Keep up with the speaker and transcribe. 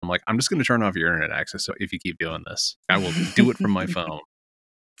like, I'm just going to turn off your internet access. So if you keep doing this, I will do it from my phone.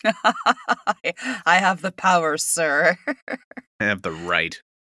 I have the power, sir. I have the right.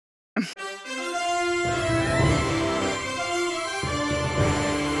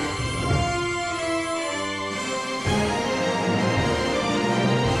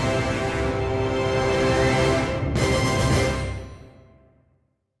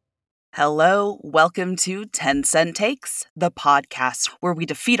 Hello, welcome to 10 Cent Takes, the podcast where we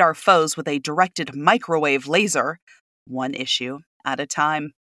defeat our foes with a directed microwave laser, one issue at a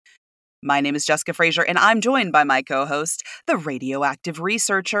time. My name is Jessica Frazier, and I'm joined by my co-host, the radioactive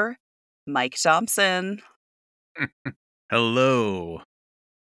researcher, Mike Thompson. Hello.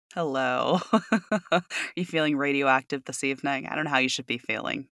 Hello. Are you feeling radioactive this evening? I don't know how you should be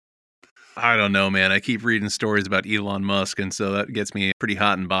feeling. I don't know, man. I keep reading stories about Elon Musk, and so that gets me pretty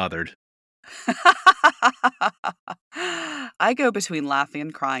hot and bothered. I go between laughing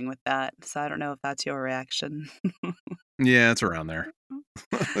and crying with that, so I don't know if that's your reaction. Yeah, it's around there.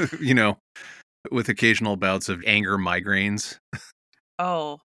 You know, with occasional bouts of anger migraines.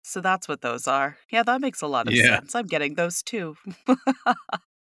 Oh, so that's what those are. Yeah, that makes a lot of Yeah. sense. I'm getting those too.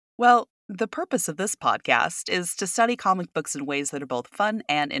 Well, the purpose of this podcast is to study comic books in ways that are both fun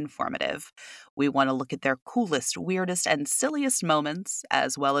and informative. We want to look at their coolest, weirdest, and silliest moments,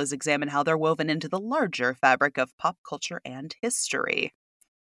 as well as examine how they're woven into the larger fabric of pop culture and history.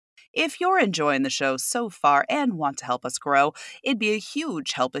 If you're enjoying the show so far and want to help us grow, it'd be a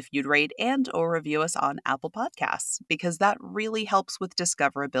huge help if you'd rate and or review us on Apple Podcasts, because that really helps with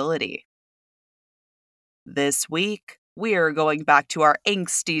discoverability. This week, we're going back to our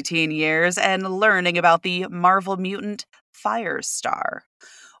angsty teen years and learning about the Marvel mutant Firestar.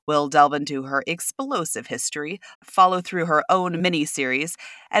 We'll delve into her explosive history, follow through her own miniseries,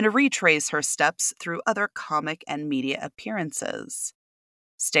 and retrace her steps through other comic and media appearances.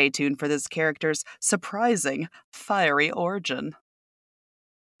 Stay tuned for this character's surprising, fiery origin.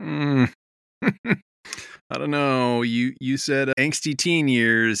 I don't know. You said angsty teen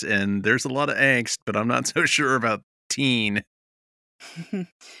years, and there's a lot of angst, but I'm not so sure about teen.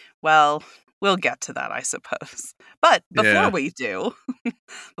 Well, we'll get to that, I suppose. But before Yeah. we do,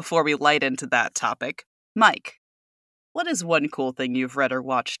 before we light into that topic, Mike, what is one cool thing you've read or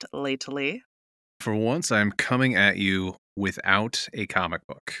watched lately? For once, I'm coming at you without a comic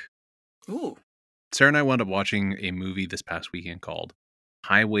book. Ooh. Sarah and I wound up watching a movie this past weekend called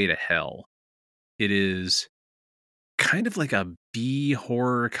Highway to Hell. It is kind of like a B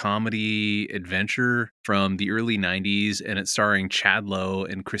horror comedy adventure from the early 90s, and it's starring Chad Lowe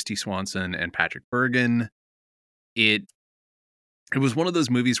and Christy Swanson and Patrick Bergen. It was one of those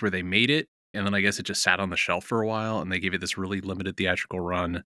movies where they made it, and then I guess it just sat on the shelf for a while, and they gave it this really limited theatrical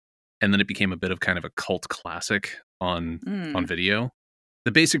run, and then it became a bit of kind of a cult classic on video.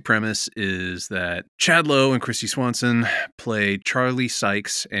 The basic premise is that Chad Lowe and Christy Swanson play Charlie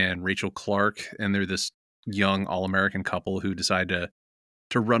Sykes and Rachel Clark, and they're this young all-American couple who decide to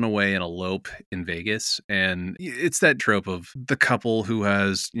run away and elope in Vegas. And it's that trope of the couple who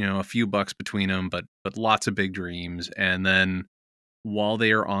has, a few bucks between them, but lots of big dreams. And then while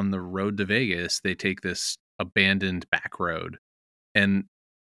they are on the road to Vegas, they take this abandoned back road, and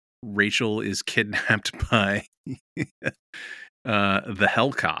Rachel is kidnapped by the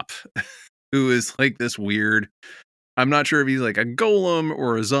Hell Cop, who is like this weird, I'm not sure if he's like a golem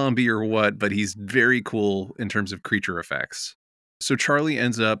or a zombie or what, but he's very cool in terms of creature effects. So Charlie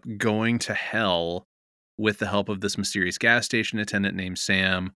ends up going to hell with the help of this mysterious gas station attendant named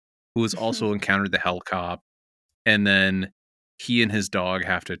Sam, who has also encountered the Hell Cop. And then he and his dog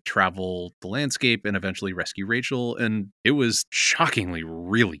have to travel the landscape and eventually rescue Rachel. And it was shockingly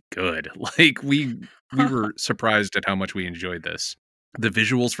really good. Like we were surprised at how much we enjoyed this. The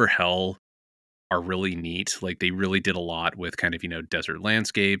visuals for Hell are really neat. Like they really did a lot with kind of, desert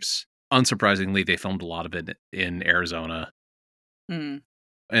landscapes. Unsurprisingly, they filmed a lot of it in Arizona.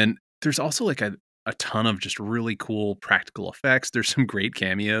 And there's also like a ton of just really cool practical effects. There's some great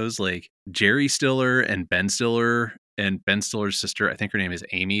cameos, like Jerry Stiller and Ben Stiller and Ben Stiller's sister, I think her name is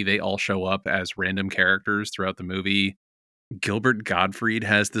Amy. They all show up as random characters throughout the movie. Gilbert Gottfried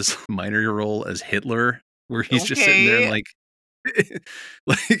has this minor role as Hitler, where he's just sitting there and like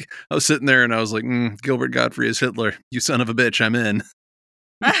I was sitting there and I was like, Gilbert Gottfried is Hitler. You son of a bitch, I'm in.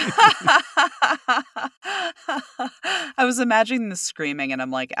 I was imagining the screaming, and I'm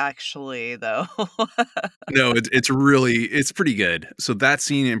like, actually, though. No, it's pretty good. So that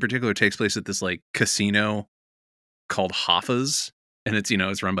scene in particular takes place at this like casino called Hoffa's, and it's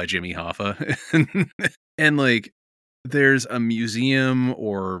run by Jimmy Hoffa. And like there's a museum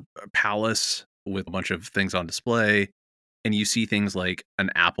or a palace with a bunch of things on display. and you see things like an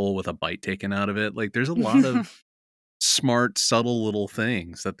apple with a bite taken out of it. Like, there's a lot of smart, subtle little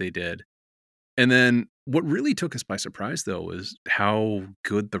things that they did. And then what really took us by surprise, though, was how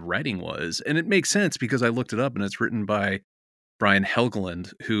good the writing was. And it makes sense because I looked it up and it's written by Brian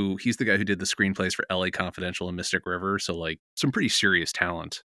Helgeland, who he's the guy who did the screenplays for LA Confidential and Mystic River. So, like, some pretty serious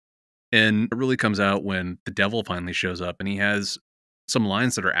talent. And it really comes out when the devil finally shows up and he has some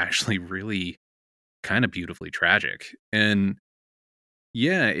lines that are actually really kind of beautifully tragic. And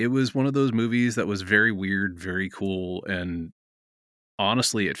yeah, it was one of those movies that was very weird, very cool, and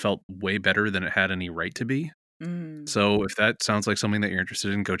honestly, it felt way better than it had any right to be. Mm, So if that sounds like something that you're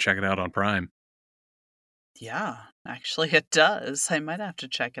interested in, go check it out on Prime. yeah, actually, it does. I might have to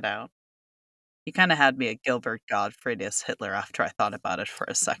check it out. You kinda had me at Gilbert Gottfried as Hitler after I thought about it for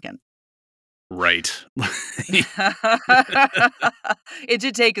a second. Right. It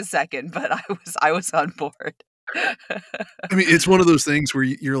did take a second, but I was on board. I mean, it's one of those things where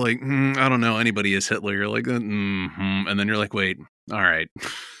you're like, I don't know anybody is Hitler. You're like, and then you're like, wait, all right.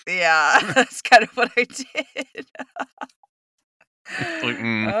 Yeah, that's kind of what I did. Like,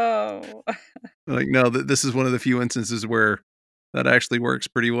 Oh. like no, this is one of the few instances where that actually works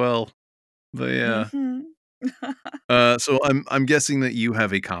pretty well. But yeah, Mhm. so I'm guessing that you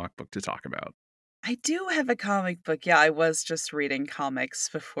have a comic book to talk about. I do have a comic book. Yeah, I was just reading comics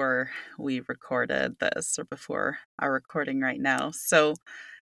before we recorded this or before our recording right now. So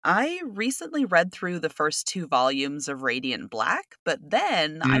I recently read through the first 2 volumes of Radiant Black, but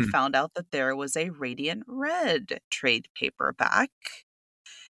then I Mm, found out that there was a Radiant Red trade paperback,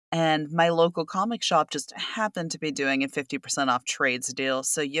 and my local comic shop just happened to be doing a 50% off trades deal,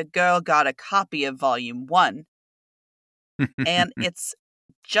 so your girl got a copy of volume 1, and it's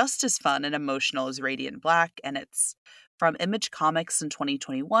just as fun and emotional as Radiant Black, and it's from Image Comics in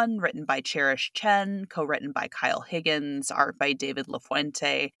 2021, written by Cherish Chen, co-written by Kyle Higgins, art by David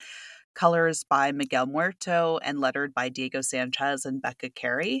LaFuente, colors by Miguel Muerto, and lettered by Diego Sanchez and Becca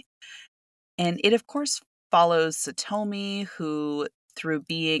Carey. And it, of course, follows Satomi, who, through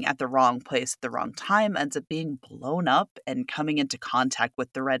being at the wrong place at the wrong time, ends up being blown up and coming into contact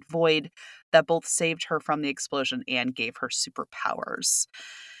with the Red Void that both saved her from the explosion and gave her superpowers.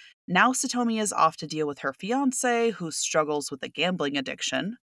 Now, Satomi is off to deal with her fiance, who struggles with a gambling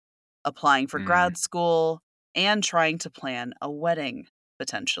addiction, applying for mm, grad school, and trying to plan a wedding,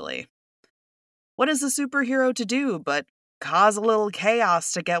 potentially. What is a superhero to do but cause a little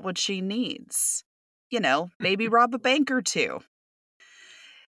chaos to get what she needs? You know, maybe rob a bank or two.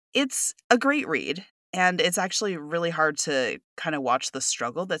 It's a great read, and it's actually really hard to kind of watch the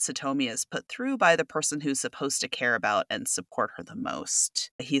struggle that Satomi is put through by the person who's supposed to care about and support her the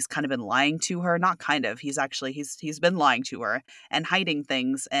most. He's kind of been lying to her, not kind of. He's been lying to her and hiding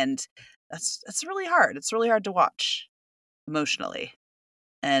things, and that's really hard. It's really hard to watch emotionally.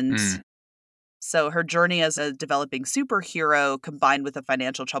 And mm. so her journey as a developing superhero combined with the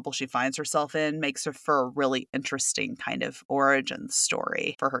financial trouble she finds herself in makes her for a really interesting kind of origin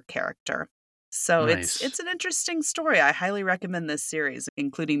story for her character. So it's Nice. an interesting story. I highly recommend this series,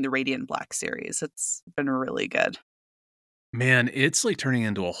 including the Radiant Black series. It's been really good. Man, it's like turning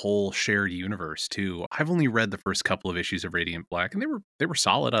into a whole shared universe too. I've only read the first couple of issues of Radiant Black, and they were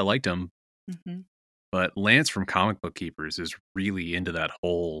solid. I liked them, Mhm. but Lance from Comic Book Keepers is really into that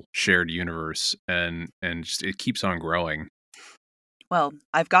whole shared universe, and just it keeps on growing. Well,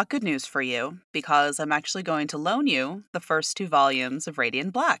 I've got good news for you because I'm actually going to loan you the first 2 volumes of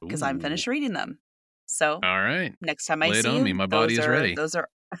Radiant Black because I'm Ooh, finished reading them. So all right, next time I lay it see on me. you, My body those is are ready. those are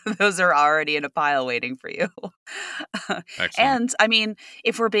those are already in a pile waiting for you. Excellent. And, I mean,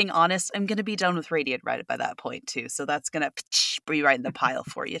 if we're being honest, I'm gonna be done with Radiant right by that point too, so that's gonna be right in the pile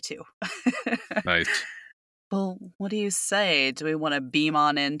for you too. Nice. Well, what do you say? Do we wanna beam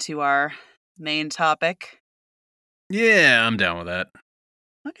on into our main topic? Yeah, I'm down with that.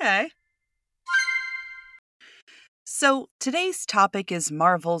 Okay. So, today's topic is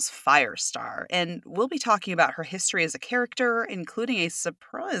Marvel's Firestar, and we'll be talking about her history as a character, including a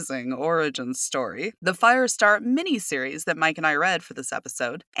surprising origin story, the Firestar miniseries that Mike and I read for this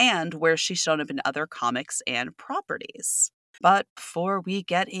episode, and where she's shown up in other comics and properties. But before we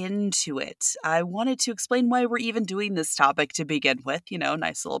get into it, I wanted to explain why we're even doing this topic to begin with,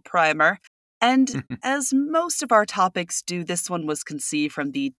 nice little primer. And as most of our topics do, this one was conceived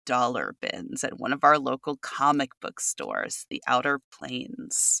from the dollar bins at one of our local comic book stores, the Outer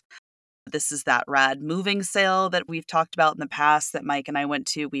Plains. This is that rad moving sale that we've talked about in the past that Mike and I went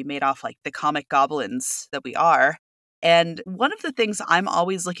to. We made off like the comic goblins that we are. And one of the things I'm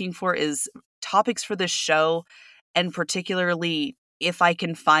always looking for is topics for this show, and particularly if I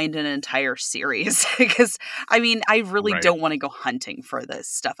can find an entire series. Because, I mean, I really Right. don't want to go hunting for this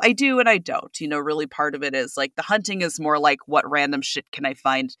stuff. I do and I don't. You know, really part of it is like the hunting is more like what random shit can I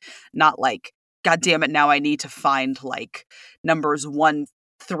find, not like, God damn it, now I need to find like numbers 1,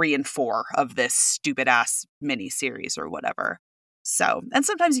 3, and 4 of this stupid ass miniseries or whatever. So, and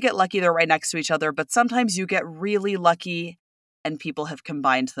sometimes you get lucky they're right next to each other, but sometimes you get really lucky and people have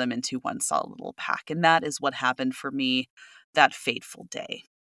combined them into one solid little pack. And that is what happened for me that fateful day.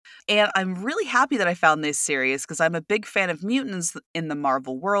 And I'm really happy that I found this series because I'm a big fan of mutants in the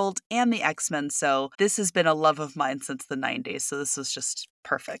Marvel world and the X-Men. So this has been a love of mine since the 90s. So this was just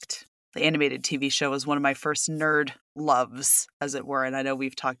perfect. The animated TV show was one of my first nerd loves, as it were. And I know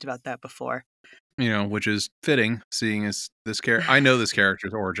we've talked about that before. You know, which is fitting, seeing as this character. I know this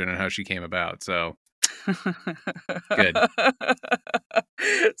character's origin and how she came about. So good.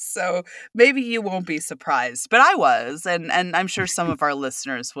 So maybe you won't be surprised, but I was, and I'm sure some of our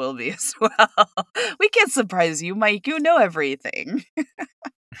listeners will be as well. We can't surprise you, Mike. You know everything.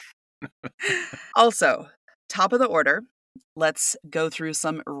 Also, top of the order, let's go through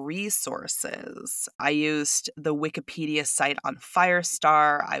some resources. I used the Wikipedia site on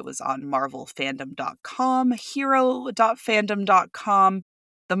Firestar. I was on marvelfandom.com, hero.fandom.com,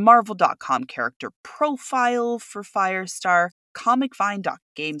 the marvel.com character profile for Firestar,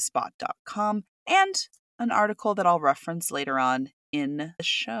 comicvine.gamespot.com, and an article that I'll reference later on in the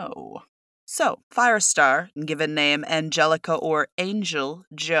show. So, Firestar, given name Angelica or Angel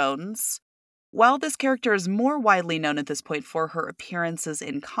Jones. While this character is more widely known at this point for her appearances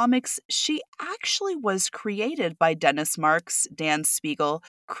in comics, she actually was created by Dennis Marks, Dan Spiegel,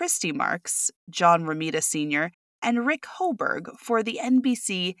 Christy Marks, John Romita Sr., and Rick Hoberg for the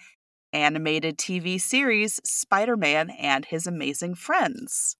NBC animated TV series Spider-Man and His Amazing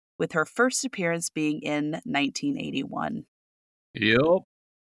Friends, with her first appearance being in 1981. Yep.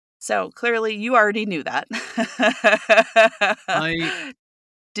 So clearly you already knew that.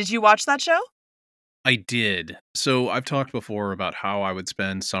 Did you watch that show? I did. So I've talked before about how I would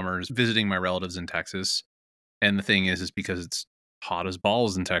spend summers visiting my relatives in Texas. And the thing is because it's hot as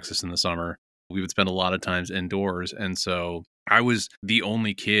balls in Texas in the summer, we would spend a lot of times indoors. And so I was the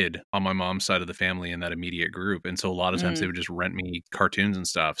only kid on my mom's side of the family in that immediate group. And so a lot of times they would just rent me cartoons and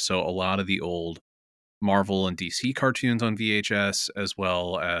stuff. So a lot of the old Marvel and DC cartoons on VHS, as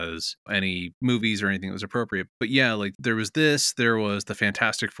well as any movies or anything that was appropriate. But yeah, like there was the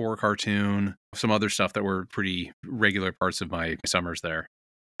Fantastic Four cartoon, some other stuff that were pretty regular parts of my summers there.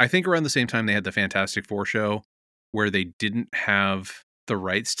 I think around the same time they had the Fantastic Four show where they didn't have the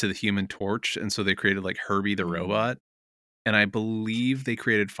rights to the Human Torch. And so they created like Herbie the Robot. And I believe they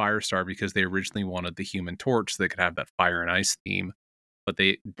created Firestar because they originally wanted the Human Torch so they could have that fire and ice theme. But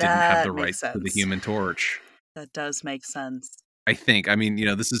they didn't have the rights to the Human Torch. That does make sense. I think. I mean, you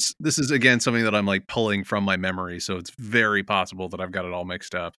know, this is again something that I'm like pulling from my memory, so it's very possible that I've got it all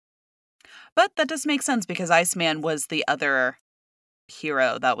mixed up. But that does make sense because Iceman was the other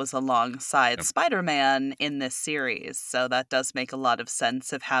hero that was alongside Spider-Man in this series. So that does make a lot of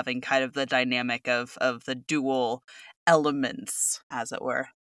sense of having kind of the dynamic of the dual elements, as it were.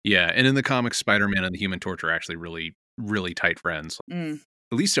 Yeah, and in the comics, Spider-Man and the Human Torch are actually really, really tight friends. At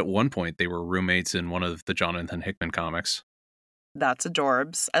least at one point, they were roommates in one of the Jonathan Hickman comics. That's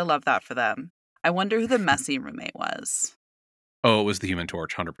adorbs. I love that for them. I wonder who the messy roommate was. Oh, it was the Human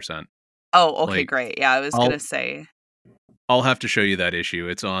Torch, 100%. Oh, okay, great. Yeah, I was going to say. I'll have to show you that issue.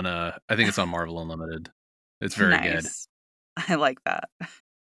 It's on, I think it's on Marvel Unlimited. It's very good. I like that.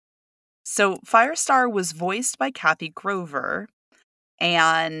 So Firestar was voiced by Kathy Grover,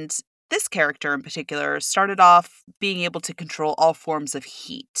 and this character in particular started off being able to control all forms of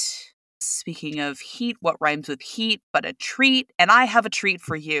heat. Speaking of heat, what rhymes with heat but a treat? And I have a treat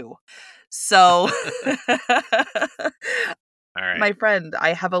for you. So, all right, my friend,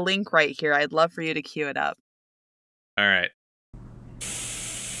 I have a link right here. I'd love for you to cue it up. All right.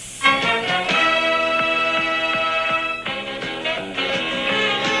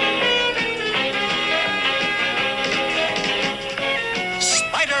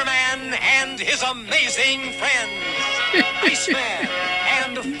 Spider-Man and His Amazing Friends, Iceman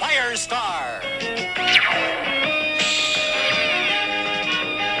and Firestar.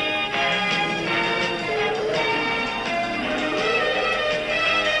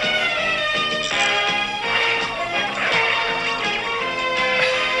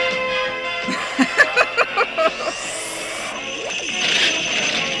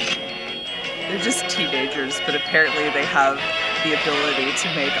 They're just teenagers, but apparently they have the ability to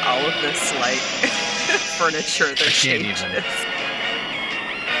make all of this, like, furniture that changes.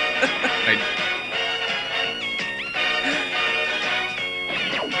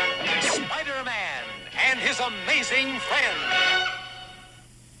 amazing friend.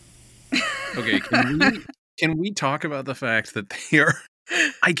 Okay, can we talk about the fact that they are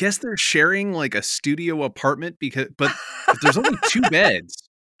I guess they're sharing like a studio apartment but there's only 2 beds.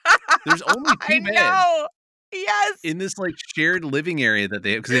 There's only I 2 beds know. Yes. in this like shared living area that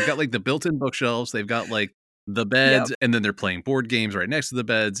they have because they've got like the built-in bookshelves, they've got like the Yep. beds, and then they're playing board games right next to the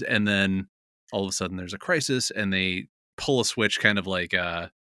beds, and then all of a sudden there's a crisis and they pull a switch kind of like,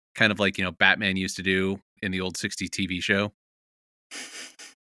 you know, Batman used to do in the old 60s TV show.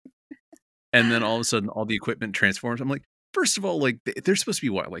 And then all of a sudden all the equipment transforms. I'm like, first of all, like they're supposed to be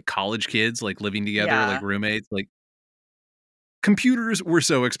what, like college kids, like living together, like Yeah. roommates, like computers were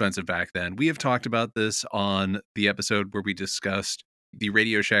so expensive back then. We have talked about this on the episode where we discussed the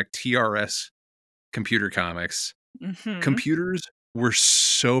Radio Shack TRS computer comics. Mhm. Computers were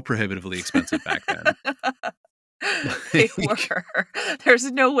so prohibitively expensive back then. They Like, were.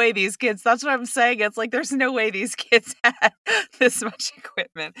 There's no way these kids that's what I'm saying, it's like, there's no way these kids had this much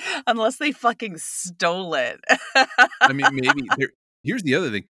equipment unless they fucking stole it. I mean, maybe here's the other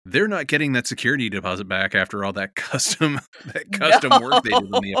thing. They're not getting that security deposit back after all that custom No. work they did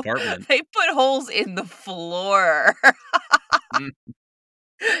in the apartment. They put holes in the floor. Mm.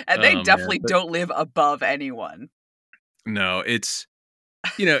 And they Oh, man, definitely but don't live above anyone. no, it's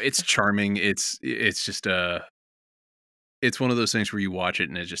you know, it's charming. It's just it's one of those things where you watch it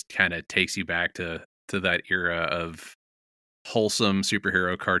and it just kind of takes you back to that era of wholesome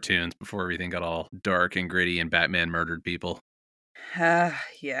superhero cartoons before everything got all dark and gritty and Batman murdered people.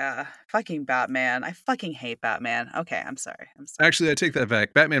 Yeah. Fucking Batman. I fucking hate Batman. Okay, I'm sorry. I'm sorry. Actually, I take that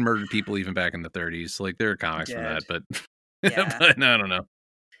back. Batman murdered people even back in the 30s. Like there are He comics from that, did. but Yeah. but I don't know.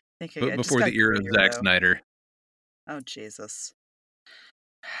 Think But it just before got the era of grittier, Zack though. Snyder. Oh, Jesus.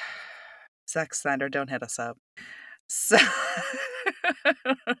 Zack Snyder, don't hit us up. So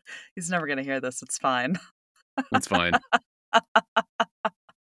he's never gonna hear this, it's fine. That's fine.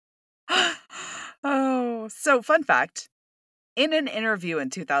 Oh, so fun fact. In an interview in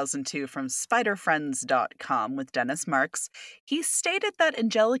 2002 from SpiderFriends.com with Dennis Marks, he stated that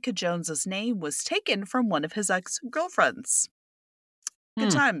Angelica Jones's name was taken from one of his ex-girlfriends.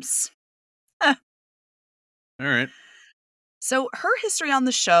 Good Hmm. times. All right. So her history on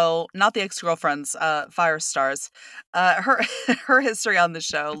the show, not the ex-girlfriends, Firestars, her her history on the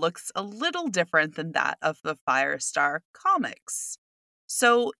show looks a little different than that of the Firestar comics.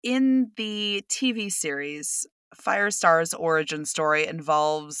 So in the TV series, Firestar's origin story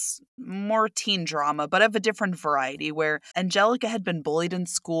involves more teen drama, but of a different variety, where Angelica had been bullied in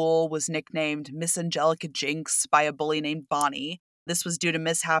school, was nicknamed Miss Angelica Jinx by a bully named Bonnie. This was due to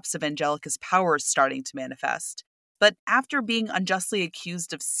mishaps of Angelica's powers starting to manifest. But after being unjustly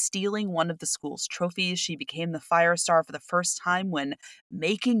accused of stealing one of the school's trophies, she became the Firestar for the first time when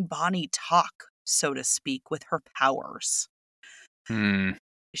making Bonnie talk, so to speak, with her powers. Hmm.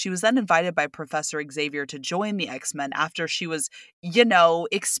 She was then invited by Professor Xavier to join the X-Men after she was, you know,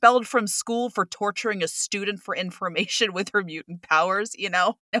 expelled from school for torturing a student for information with her mutant powers, you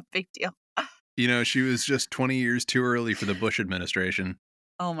know? No big deal. You know, she was just 20 years too early for the Bush administration.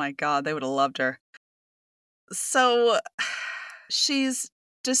 Oh my god, they would have loved her. So, she's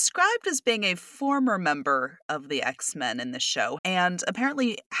described as being a former member of the X-Men in the show, and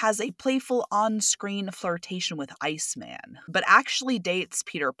apparently has a playful on-screen flirtation with Iceman, but actually dates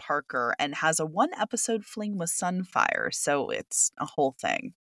Peter Parker and has a one-episode fling with Sunfire, so it's a whole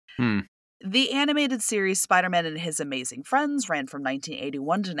thing. Hmm. The animated series Spider-Man and His Amazing Friends ran from 1981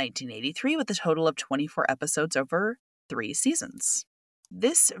 to 1983 with a total of 24 episodes over 3 seasons.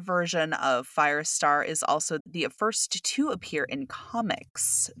 This version of Firestar is also the first to appear in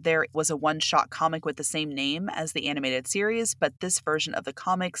comics. There was a one-shot comic with the same name as the animated series, but this version of the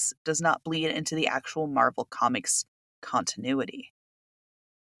comics does not bleed into the actual Marvel Comics continuity.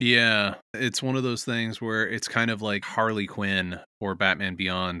 Yeah, it's one of those things where it's kind of like Harley Quinn or Batman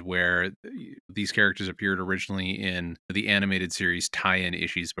Beyond, where these characters appeared originally in the animated series tie-in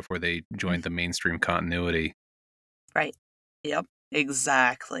issues before they joined the mainstream continuity. Right. Yep,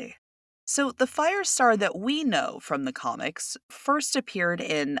 exactly. So, the Firestar that we know from the comics first appeared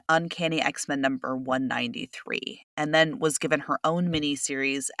in Uncanny X-Men number 193, and then was given her own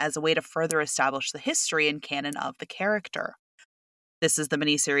miniseries as a way to further establish the history and canon of the character. This is the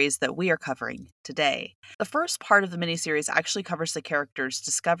miniseries that we are covering today. The first part of the miniseries actually covers the character's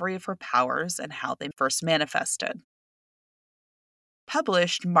discovery of her powers and how they first manifested.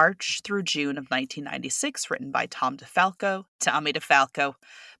 Published March through June of 1996, written by Tommy DeFalco,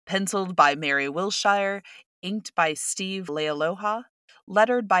 penciled by Mary Wilshire, inked by Steve Lealoha,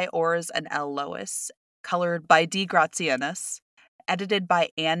 lettered by Ors and L. Lois, colored by D. Grazianis, edited by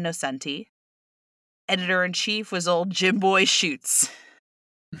Ann Nocenti, Editor-in-chief was old Jim Boy Shoots.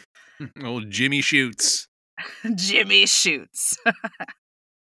 Old Jimmy Shoots. Jimmy Shoots.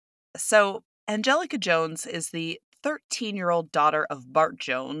 So, Angelica Jones is the 13-year-old daughter of Bart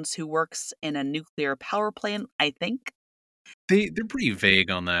Jones, who works in a nuclear power plant, I think. They're pretty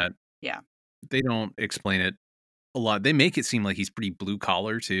vague on that. Yeah. They don't explain it a lot. They make it seem like he's pretty blue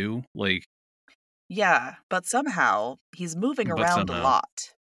collar too, like, Yeah, but somehow he's moving but around a somehow.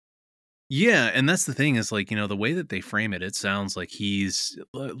 lot. Yeah, and that's the thing is, like, the way that they frame it, it sounds like he's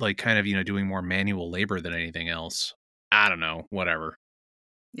like kind of, doing more manual labor than anything else. I don't know, whatever.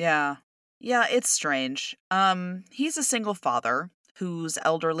 Yeah. Yeah, it's strange. He's a single father whose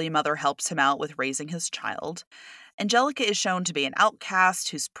elderly mother helps him out with raising his child. Angelica is shown to be an outcast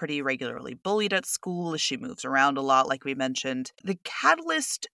who's pretty regularly bullied at school as she moves around a lot, like we mentioned. The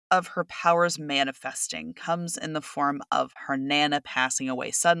catalyst of her powers manifesting comes in the form of her Nana passing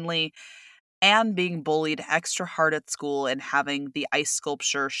away suddenly and being bullied extra hard at school and having the ice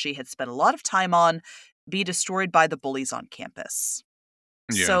sculpture she had spent a lot of time on be destroyed by the bullies on campus.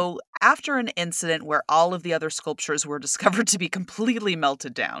 Yeah. So, after an incident where all of the other sculptures were discovered to be completely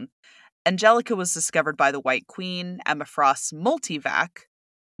melted down, Angelica was discovered by the White Queen, Emma Frost's multivac,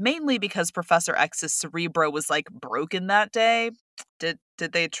 mainly because Professor X's Cerebro was like broken that day. Did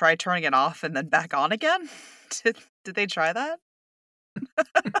they try turning it off and then back on again? Did they try that?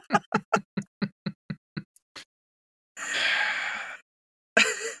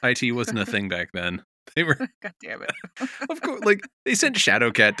 IT wasn't a thing back then. They were, God damn it. of course, like, they sent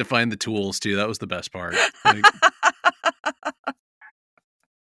Shadowcat to find the tools too. That was the best part. Like,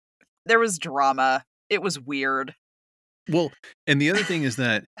 There was drama. It was weird. well, and the other thing is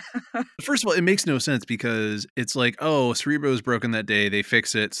that, first of all, it makes no sense because it's like, oh, Cerebro's broken that day. They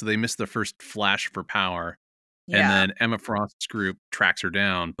fix it, so they miss the first flash for power. And Yeah. then Emma Frost's group tracks her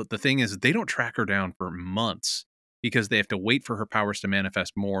down. But the thing is, they don't track her down for months because they have to wait for her powers to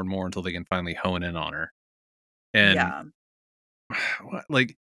manifest more and more until they can finally hone in on her. And Yeah.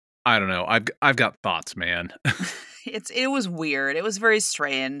 like, I don't know. I've got thoughts, man. It was weird. It was very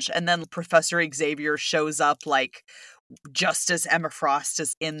strange. And then Professor Xavier shows up like just as Emma Frost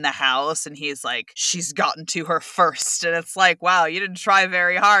is in the house and he's like, she's gotten to her first. And it's like, wow, you didn't try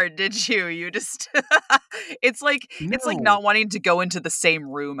very hard, did you? You just it's like No, not wanting to go into the same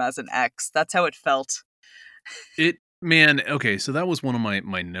room as an ex. That's how it felt. man. Okay, so that was one of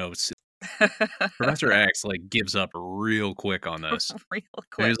my notes. Professor X like gives up real quick on this. Real And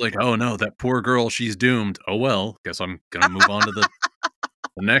quick. he's like, "Oh no, that poor girl, she's doomed. Oh well, guess I'm gonna move on to the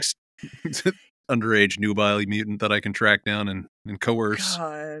next underage nubile mutant that I can track down and coerce."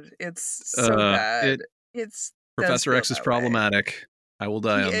 God, it's so bad. It It's does Professor feel X is that way. problematic. I will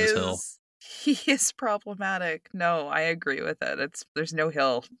die He on this hill. is. He is problematic. No, I agree with it. There's no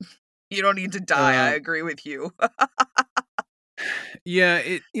hill. You don't need to die. I Uh, agree with you. yeah,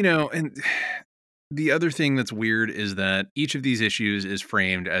 and the other thing that's weird is that each of these issues is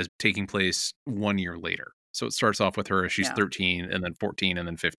framed as taking place 1 year later. So it starts off with her as she's Yeah. 13, and then 14, and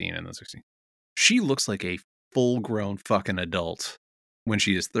then 15, and then 16. She looks like a full-grown fucking adult when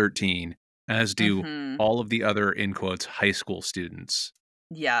she is 13, as do Mhm. all of the other, in quotes, high school students.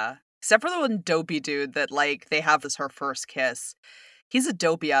 Yeah. Except for the one dopey dude that like they have as her first kiss. He's a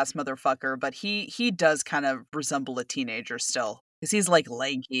dopey ass motherfucker, but he does kind of resemble a teenager still. Cuz he's like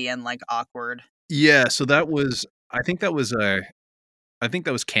lanky and like awkward. Yeah, so that was I think that was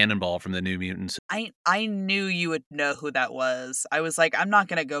Cannonball from the New Mutants. I knew you would know who that was. I was like, I'm not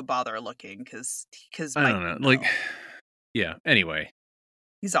gonna go bother looking cause I Mike don't know, will like, know. yeah, anyway.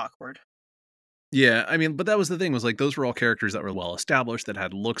 He's awkward. Yeah, I mean, but that was the thing was, like, those were all characters that were well established, that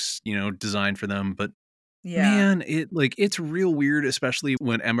had looks, designed for them, but Yeah. man, it's real weird, especially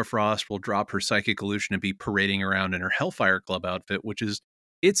when Emma Frost will drop her psychic illusion and be parading around in her Hellfire Club outfit, which is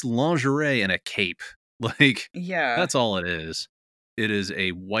it's lingerie and a cape. Like, Yeah. that's all it is. It is a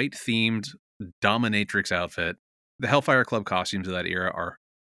white themed dominatrix outfit. The Hellfire Club costumes of that era are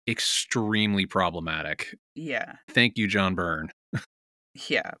extremely problematic. Yeah. Thank you, John Byrne.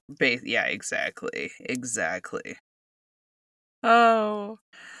 Yeah. Yeah, exactly. Exactly. Oh.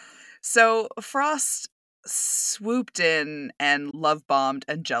 So Frost swooped in and love bombed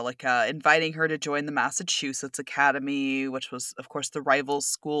Angelica, inviting her to join the Massachusetts Academy, which was, of course, the rival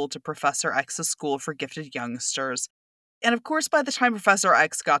school to Professor X's school for gifted youngsters. And of course, by the time Professor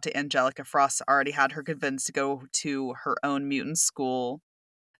X got to Angelica, Frost already had her convinced to go to her own mutant school.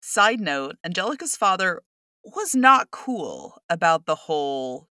 Side note, Angelica's father was not cool about the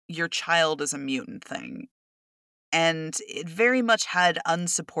whole your child is a mutant thing. And it very much had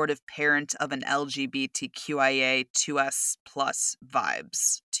unsupportive parent of an LGBTQIA2S plus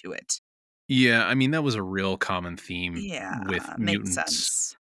vibes to it. Yeah, I mean, that was a real common theme with Yeah, makes mutants,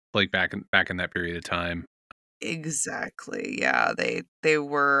 sense. like, back in that period of time. Exactly. Yeah, they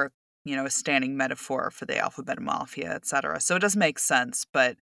were, a standing metaphor for the alphabet mafia, etc. So it does make sense,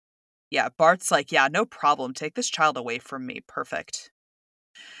 but yeah, Bart's like, "Yeah, no problem. Take this child away from me. Perfect."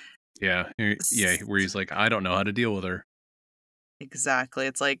 Yeah, where he's like, "I don't know how to deal with her." Exactly.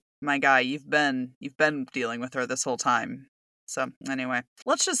 It's like, "My guy, you've been dealing with her this whole time." So, anyway,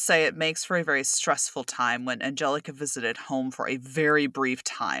 let's just say it makes for a very stressful time when Angelica visited home for a very brief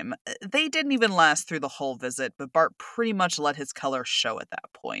time. They didn't even last through the whole visit, but Bart pretty much let his color show at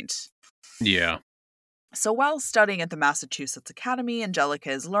that point. Yeah. So, while studying at the Massachusetts Academy,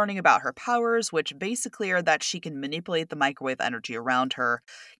 Angelica is learning about her powers, which basically are that she can manipulate the microwave energy around her,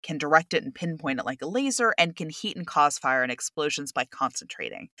 can direct it and pinpoint it like a laser, and can heat and cause fire and explosions by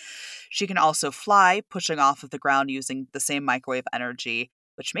concentrating. She can also fly, pushing off of the ground using the same microwave energy,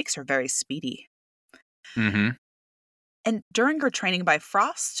 which makes her very speedy. Mhm. And during her training by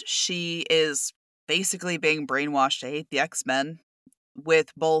Frost, she is basically being brainwashed to hate the X Men,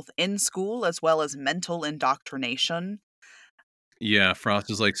 with both in school as well as mental indoctrination. Yeah, Frost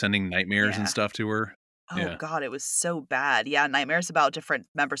is, like, sending nightmares and Yeah. stuff to her. Oh Yeah. god, it was so bad. Yeah, nightmares about different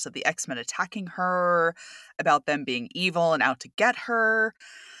members of the X-Men attacking her, about them being evil and out to get her.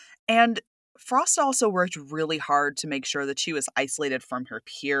 And Frost also worked really hard to make sure that she was isolated from her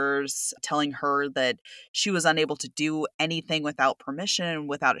peers, telling her that she was unable to do anything without permission,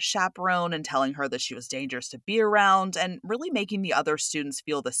 without a chaperone, and telling her that she was dangerous to be around, and really making the other students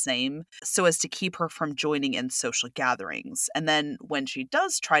feel the same so as to keep her from joining in social gatherings. And then when she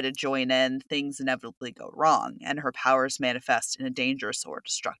does try to join in, things inevitably go wrong, and her powers manifest in a dangerous or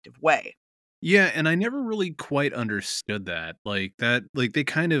destructive way. Yeah, and I never really quite understood that, they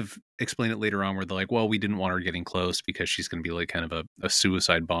kind of explain it later on where they're like, "Well, we didn't want her getting close because she's gonna be, like, kind of a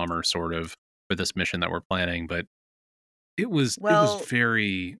suicide bomber sort of for this mission that we're planning," but it was Well,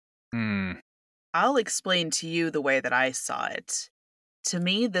 very mm, I'll explain to you the way that I saw it. To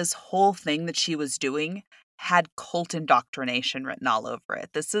me, this whole thing that she was doing had cult indoctrination written all over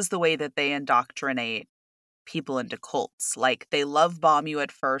it. This is the way that they indoctrinate people into cults. Like, they love bomb you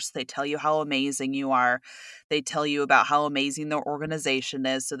at first. They tell you how amazing you are. They tell you about how amazing their organization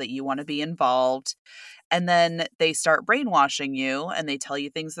is so that you want to be involved. And then they start brainwashing you and they tell you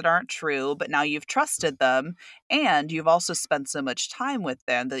things that aren't true, but now you've trusted them and you've also spent so much time with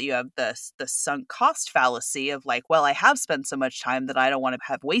them that you have the sunk cost fallacy of like, well, I have spent so much time that I don't want to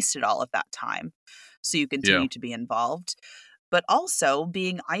have wasted all of that time. So you yeah, continue to be involved. But also,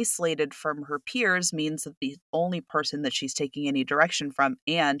 being isolated from her peers means that the only person that she's taking any direction from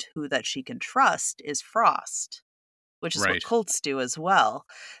and who that she can trust is Frost, which is what right. cults do as well.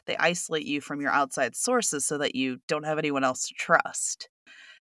 They isolate you from your outside sources so that you don't have anyone else to trust.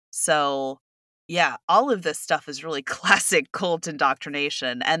 So, yeah, all of this stuff is really classic cult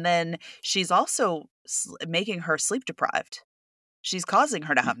indoctrination. And then she's also making her sleep deprived. She's causing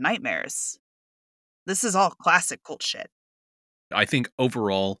her to Y have nightmares. This is all classic cult shit. I think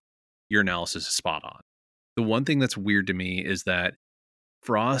overall, your analysis is spot on. The one thing that's weird to me is that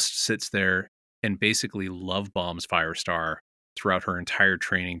Frost sits there and basically love bombs Firestar throughout her entire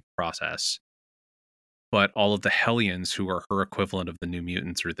training process, but all of the Hellions, who are her equivalent of the New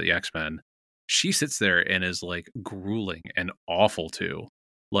Mutants or the X-Men, she sits there and is, like, grueling and awful to.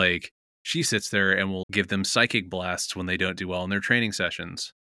 Like, she sits there and will give them psychic blasts when they don't do well in their training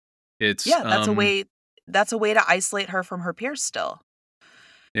sessions. It's, Yeah, that's a way to isolate her from her peers still.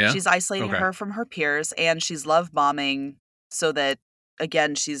 yeah? She's isolating Okay. her from her peers, and she's love bombing so that,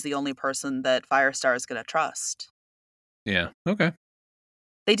 again, she's the only person that Firestar is gonna trust. Yeah, okay.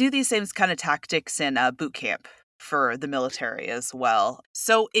 They do these same kind of tactics in, boot camp for the military as well.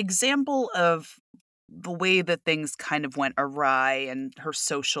 So, example of the way that things kind of went awry and her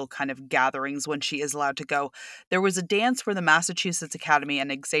social kind of gatherings when she is allowed to go. There was a dance where the Massachusetts Academy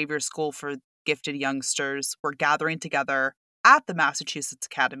and Xavier School for Gifted Youngsters were gathering together at the Massachusetts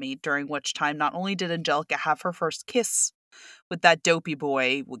Academy, during which time not only did Angelica have her first kiss with that dopey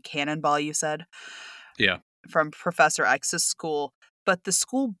boy, with Cannonball, you said, Yeah. from Professor X's school, but the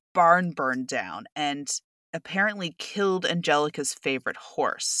school barn burned down and apparently killed Angelica's favorite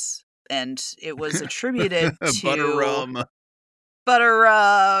horse. And it was attributed Butter to rum.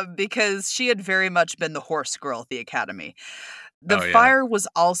 Butter, because she had very much been the horse girl at the academy. The Oh, yeah. fire was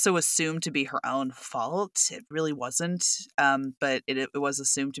also assumed to be her own fault. It really wasn't, but it was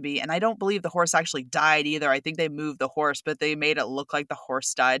assumed to be. And I don't believe the horse actually died either. I think they moved the horse, but they made it look like the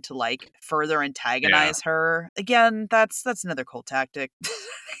horse died to like further Yeah. antagonize her. Again, that's another cult tactic.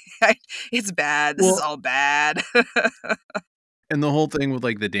 It's bad. This is Well, all bad. And the whole thing with,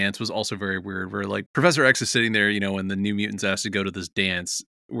 like, the dance was also very weird, where, like, Professor X is sitting there, and the New Mutants asked to go to this dance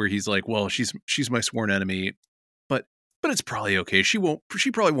where he's like, "Well, she's my sworn enemy, but it's probably okay. She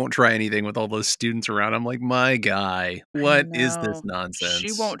probably won't try anything with all those students around." I'm like, "My guy, I what is this know. She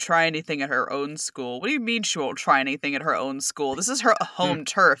nonsense?" won't try anything at her own school. What do you mean she won't try anything at her own school? This is her Hmm. home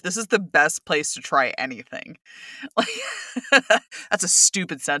turf. This is the best place to try anything. Like, that's a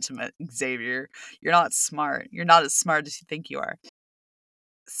stupid sentiment, Xavier. You're not smart. You're not as smart as you think you are.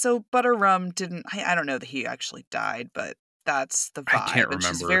 So Butterrum didn't. I don't know that he actually died, but that's the I can't vibe. And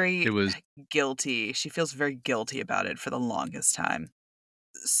she's remember. very It was guilty. She feels very guilty about it for the longest time.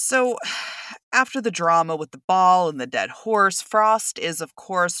 So, after the drama with the ball and the dead horse, Frost is, of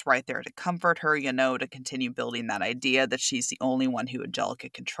course, right there to comfort her, to continue building that idea that she's the only one who Angelica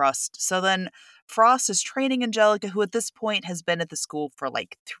can trust. So then, Frost is training Angelica, who at this point has been at the school for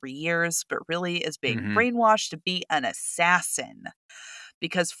like 3 years, but really is being mhm. brainwashed to be an assassin.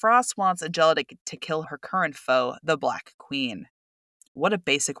 Because Frost wants Angelica to kill her current foe, the Black Queen. What a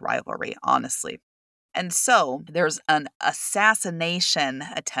basic rivalry, honestly. And so there's an assassination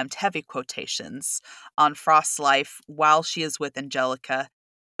attempt, heavy quotations, on Frost's life while she is with Angelica,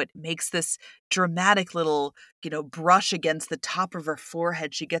 but makes this dramatic little, brush against the top of her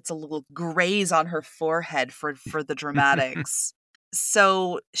forehead. She gets a little graze on her forehead for the dramatics.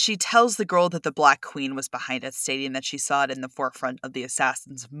 So she tells the girl that the Black Queen was behind it, stating that she saw it in the forefront of the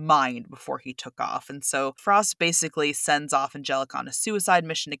assassin's mind before he took off. And so Frost basically sends off Angelica on a suicide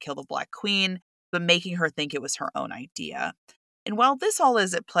mission to kill the Black Queen, but making her think it was her own idea. And while this all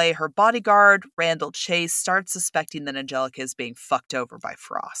is at play, her bodyguard, Randall Chase, starts suspecting that Angelica is being fucked over by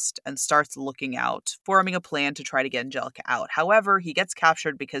Frost and starts looking out, forming a plan to try to get Angelica out. However, he gets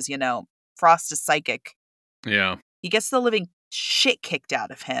captured because, Frost is psychic. Yeah. He gets the living shit kicked out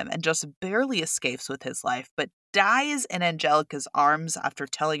of him and just barely escapes with his life, but dies in Angelica's arms after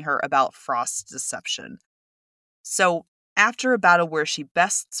telling her about Frost's deception. So, after a battle where she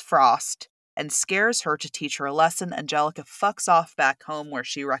bests Frost and scares her to teach her a lesson, Angelica fucks off back home where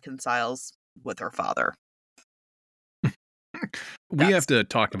she reconciles with her father. We have That's, to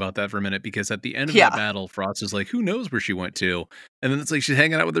talk about that for a minute because at the end of that yeah. battle, Frost is like, "Who knows where she went to?" And then it's like she's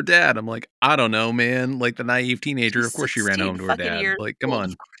hanging out with her dad. I'm like, "I don't know, man." Like the naive teenager, She's of course she ran 16 home to her fucking dad. years Like, come old. on.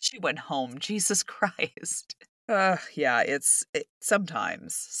 Of course she went home. Jesus Christ. Yeah,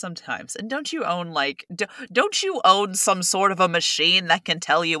 sometimes. And don't you own don't you own some sort of a machine that can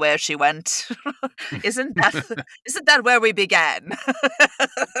tell you where she went? Isn't that where we began?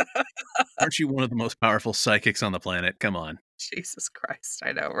 Aren't you one of the most powerful psychics on the planet? Come on. Jesus Christ,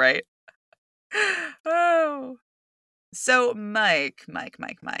 I know, right? Oh. So, Mike,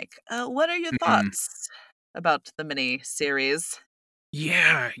 what are your Mm. thoughts about the mini series?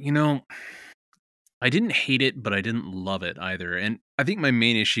 Yeah, I didn't hate it, but I didn't love it either. And I think my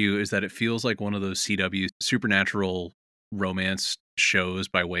main issue is that it feels like one of those CW supernatural romance shows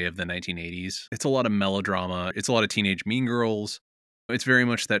by way of the 1980s. It's a lot of melodrama, it's a lot of teenage mean girls. It's very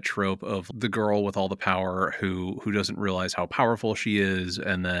much that trope of the girl with all the power who doesn't realize how powerful she is,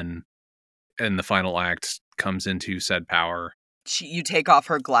 and then in the final act comes into said power. You take off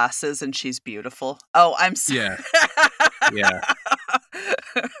her glasses and she's beautiful. Oh, I'm sorry. Yeah, yeah.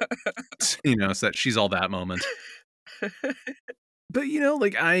 It's that she's all that moment. But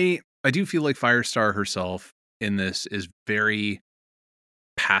like I do feel like Firestar herself in this is very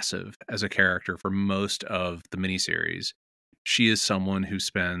passive as a character for most of the miniseries. She is someone who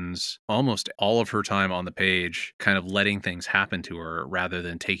spends almost all of her time on the page kind of letting things happen to her rather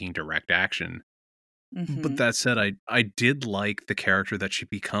than taking direct action. But Mhm. that said, I did like the character that she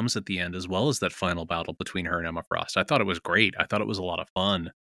becomes at the end, as well as that final battle between her and Emma Frost. I thought it was great. I thought it was a lot of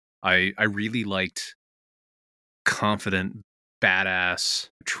fun. I really liked confident, badass,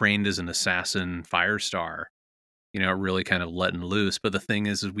 trained as an assassin Firestar, really kind of letting loose. But the thing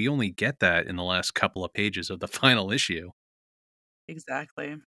is we only get that in the last couple of pages of the final issue.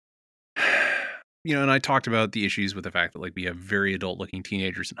 Exactly. And I talked about the issues with the fact that like we have very adult looking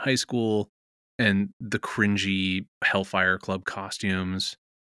teenagers in high school and the cringy Hellfire Club costumes.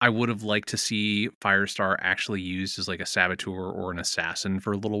 I would have liked to see Firestar actually used as like a saboteur or an assassin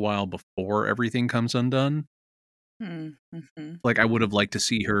for a little while before everything comes undone. Mhm. Like I would have liked to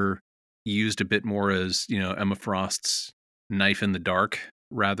see her used a bit more as, Emma Frost's knife in the dark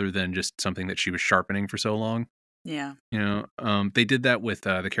rather than just something that she was sharpening for so long. Yeah. They did that with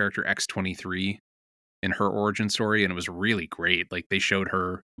the character X-23 in her origin story, and it was really great. Like they showed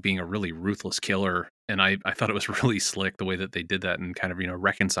her being a really ruthless killer, and I thought it was really slick the way that they did that and kind of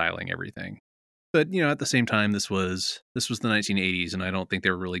reconciling everything. But at the same time, this was the 1980s, and I don't think they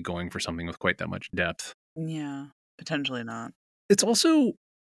were really going for something with quite that much depth. Yeah. Potentially not. It's also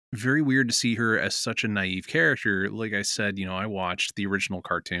very weird to see her as such a naive character. Like I said, I watched the original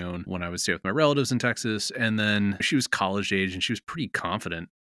cartoon when I would stay with my relatives in Texas, and then she was college age and she was pretty confident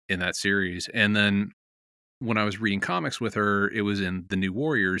in that series. And then when I was reading comics with her, it was in The New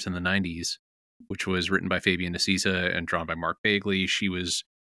Warriors in the 90s, which was written by Fabian Nicieza and drawn by Mark Bagley. She was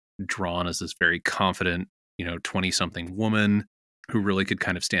drawn as this very confident, 20-something woman who really could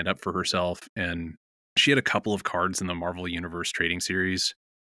kind of stand up for herself. And she had a couple of cards in the Marvel Universe trading series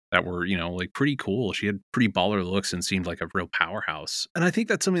that were, like pretty cool. She had pretty baller looks and seemed like a real powerhouse. And I think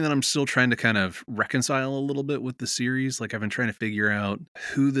that's something that I'm still trying to kind of reconcile a little bit with the series. Like I've been trying to figure out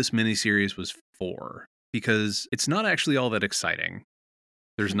who this miniseries was for, because it's not actually all that exciting.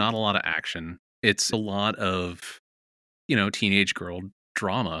 There's not a lot of action. It's a lot of, teenage girl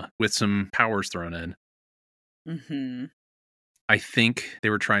drama with some powers thrown in. Mm-hmm. I think they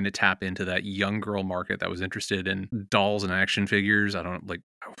were trying to tap into that young girl market that was interested in dolls and action figures. I don't like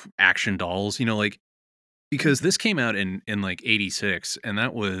action dolls, because this came out in like 86, and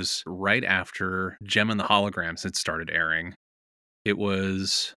that was right after Gem and the Holograms had started airing. It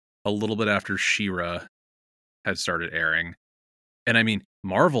was a little bit after She-Ra had started airing. And I mean,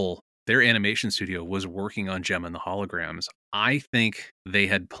 Marvel, their animation studio was working on Gem and the Holograms. I think they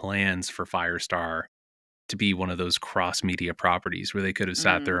had plans for Firestar to be one of those cross-media properties where they could have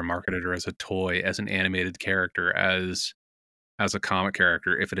sat there and marketed her as a toy, as an animated character, as a comic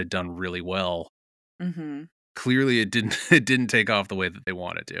character if it had done really well. Mm-hmm. Clearly it didn't take off the way that they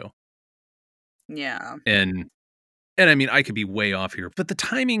wanted to. Yeah. And I mean, I could be way off here, but the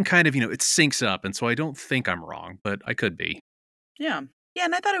timing kind of, it syncs up, and so I don't think I'm wrong, but I could be. Yeah. Yeah,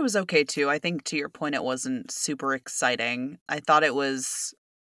 and I thought it was okay too. I think to your point, it wasn't super exciting. I thought it was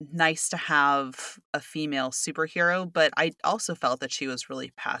nice to have a female superhero, but I also felt that she was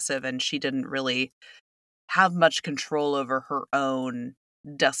really passive and she didn't really have much control over her own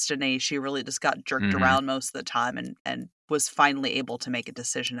destiny. She really just got jerked Mhm. around most of the time and was finally able to make a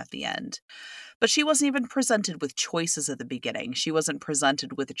decision at the end. But she wasn't even presented with choices at the beginning. She wasn't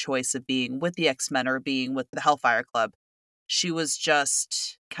presented with a choice of being with the X-Men or being with the Hellfire Club. She was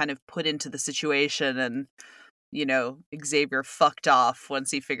just kind of put into the situation and, Xavier fucked off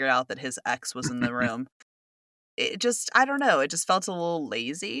once he figured out that his ex was in the room. It just, I don't know, it just felt a little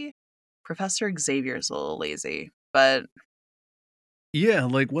lazy. Professor Xavier's a little lazy, but Yeah,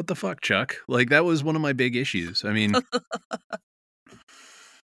 like, what the fuck, Chuck? Like, that was one of my big issues. I mean,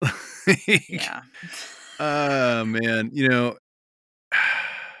 yeah. man,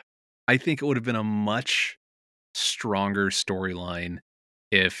 I think it would have been a much stronger storyline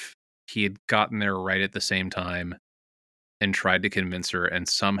if he had gotten there right at the same time and tried to convince her, and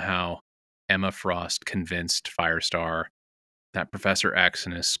somehow Emma Frost convinced Firestar that Professor X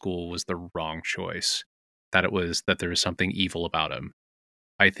in his school was the wrong choice, that there was something evil about him.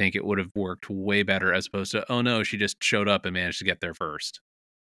 I think it would have worked way better as opposed to, oh no, she just showed up and managed to get there first.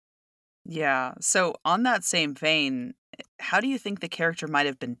 Yeah. So, on that same vein, how do you think the character might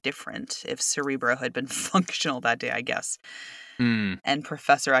have been different if Cerebro had been functional that day, I guess, Hmm. and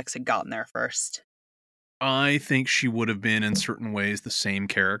Professor X had gotten there first? I think she would have been in certain ways the same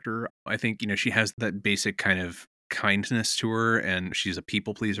character. I think, she has that basic kind of kindness to her, and she's a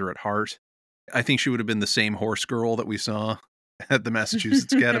people pleaser at heart. I think she would have been the same horse girl that we saw at the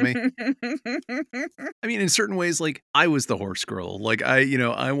Massachusetts Academy. I mean, in certain ways, like, I was the horse girl. Like,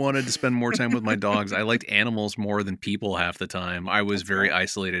 I wanted to spend more time with my dogs. I liked animals more than people half the time. I was That's very fair.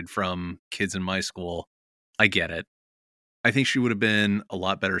 isolated from kids in my school. I get it. I think she would have been a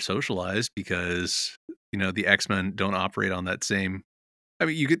lot better socialized because, the X-Men don't operate on that same. I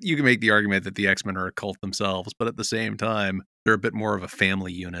mean, you can make the argument that the X-Men are a cult themselves, but at the same time, they're a bit more of a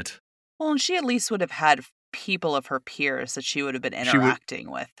family unit. Well, and she at least would have had people of her peers that she would have been She would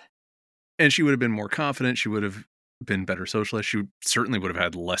interacting with. and she would have been more confident, she would have been better socialized, certainly would have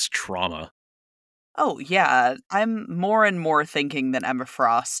had less trauma. Oh, yeah. I'm more and more thinking that Emma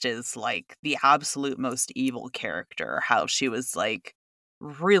Frost is, like, the absolute most evil character, how she was, like,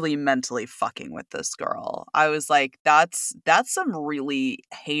 really mentally fucking with this girl. I was like, that's some really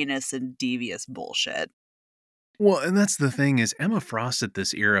heinous and devious bullshit. Well, and that's the thing is Emma Frost at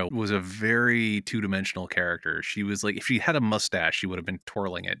this era was a very two-dimensional character. She was like, if she had a mustache, she would have been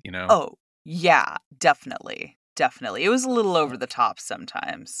twirling it, you know? Oh, yeah, definitely, definitely. It was a little over the top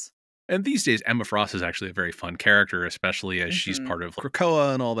sometimes. And these days, Emma Frost is actually a very fun character, especially as she's Mhm. part of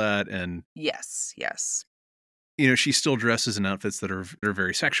Krakoa and all that. And, Yes, yes. she still dresses in outfits that are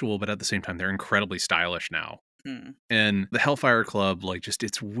very sexual, but at the same time, they're incredibly stylish now. Hmm. And the Hellfire Club, like, just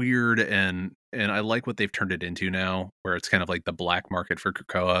it's weird, and I like what they've turned it into now, where it's kind of like the black market for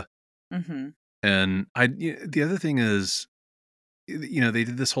Krakoa. Mhm. And the other thing is, they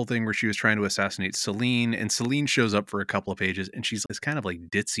did this whole thing where she was trying to assassinate Celine, and Celine shows up for a couple of pages, and she's this kind of like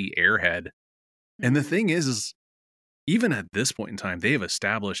ditzy airhead. And the thing is even at this point in time, they have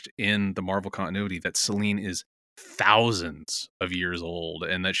established in the Marvel continuity that Celine is thousands of years old,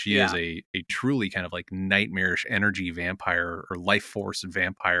 and that she is a truly kind of like nightmarish energy vampire or life force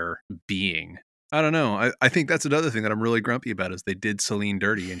vampire being. I don't know. I think that's another thing that I'm really grumpy about is they did Celine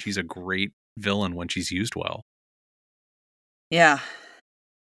dirty, and she's a great villain when she's used well. Yeah.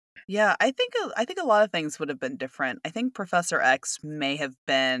 Yeah, I think a lot of things would have been different. I think Professor X may have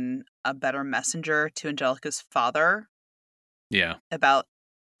been a better messenger to Angelica's father Yeah. about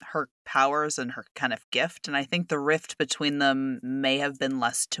her powers and her kind of gift, and I think the rift between them may have been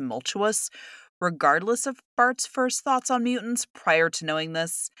less tumultuous, regardless of Bart's first thoughts on mutants prior to knowing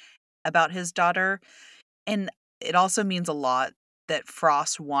this about his daughter. And it also means a lot that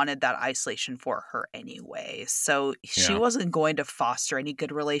Frost wanted that isolation for her anyway. So she Yeah. wasn't going to foster any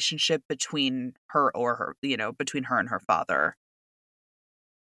good relationship between between her and her father.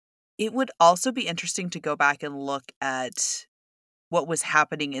 It would also be interesting to go back and look at what was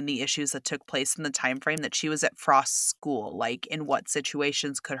happening in the issues that took place in the time frame that she was at Frost's school. Like, in what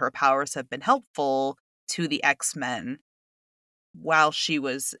situations could her powers have been helpful to the X-Men while she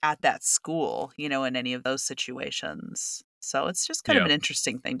was at that school, in any of those situations. So it's just kind of Yeah. an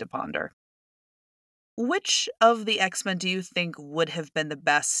interesting thing to ponder. Which of the X-Men do you think would have been the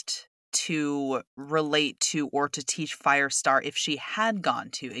best to relate to or to teach Firestar if she had gone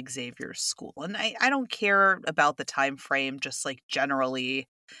to Xavier's school? And I don't care about the time frame, just like generally,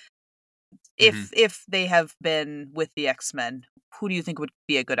 Mhm. if they have been with the X-Men, who do you think would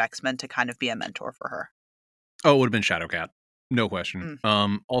be a good X-Men to kind of be a mentor for her? Oh, it would have been Shadowcat. No question.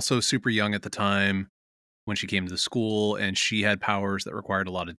 Mm. Also super young at the time when she came to the school, and she had powers that required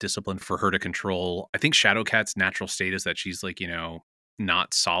a lot of discipline for her to control. I think Shadowcat's natural state is that she's like,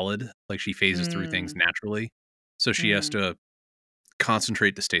 not solid. Like she phases through things Mm. naturally. So she has Mm. to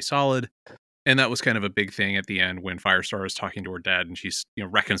concentrate to stay solid. And that was kind of a big thing at the end when Firestar is talking to her dad and she's,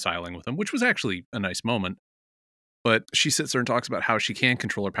 reconciling with him, which was actually a nice moment. But she sits there and talks about how she can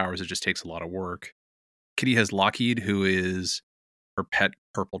control her powers. It just takes a lot of work. Kitty has Lockheed, who is her pet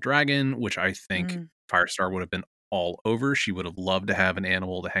purple dragon, which I think Mm. Firestar would have been all over. She would have loved to have an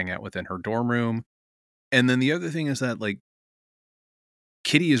animal to hang out with in her dorm room. And then the other thing is that, like,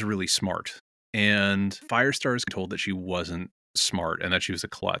 Kitty is really smart, and Firestar is told that she wasn't smart and that she was a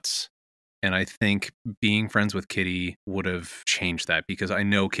klutz. And I think being friends with Kitty would have changed that, because I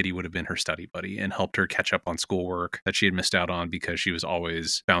know Kitty would have been her study buddy and helped her catch up on schoolwork that she had missed out on because she was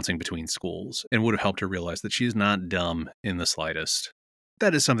always bouncing between schools, and would have helped her realize that she is not dumb in the slightest.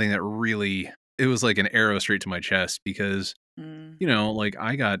 That is something that really, it was like an arrow straight to my chest, because, Mm. like,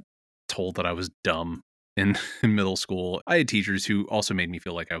 I got told that I was dumb in, in middle school. I had teachers who also made me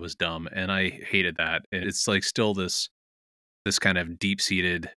feel like I was dumb, and I hated that. And it's like still this kind of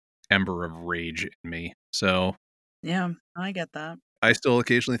deep-seated ember of rage in me. So Yeah, I get that. I still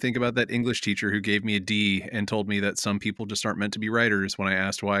occasionally think about that English teacher who gave me a D and told me that some people just aren't meant to be writers when I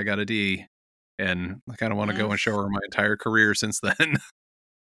asked why I got a D. And I kind of want to go Mm. and show her my entire career since then.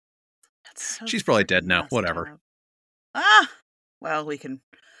 That's so She's probably dead freaking now. messed Whatever. up. Ah! Well, we can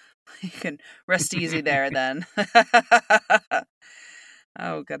we can rest easy there then.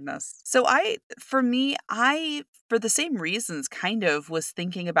 Oh, goodness. So for the same reasons, kind of was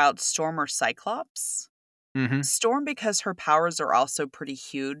thinking about Storm or Cyclops. Hmm. Storm, because her powers are also pretty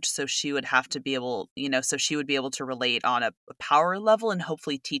huge, so she would have to be able, so she would be able to relate on a power level and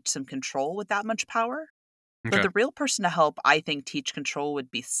hopefully teach some control with that much power. But Okay. the real person to help, I think, teach control would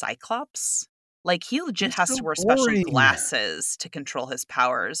be Cyclops. Like, he legit He's has so to wear special boring. glasses to control his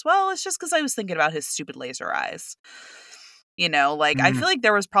powers. Well, it's just because I was thinking about his stupid laser eyes. I Mm, feel like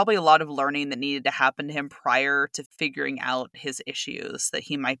there was probably a lot of learning that needed to happen to him prior to figuring out his issues, that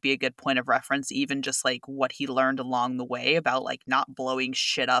he might be a good point of reference, even just like what he learned along the way about like not blowing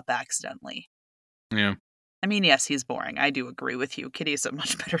shit up accidentally. yeah. I mean, yes, he's boring. I do agree with you. Kitty's a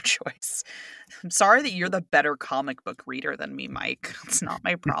much better choice. I'm sorry that you're the better comic book reader than me, Mike. It's not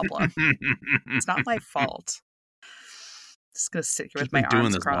my problem. It's not my fault. Just gonna sit here Just with my been doing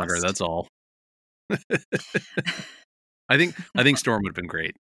arms this longer, crossed. that's all. I think Storm would have been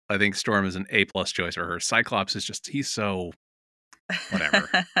great. I think Storm is an A+ choice for her. Cyclops is just, he's so whatever.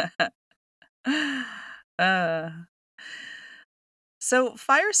 uh, so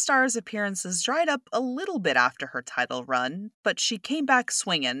Firestar's appearances dried up a little bit after her title run, but she came back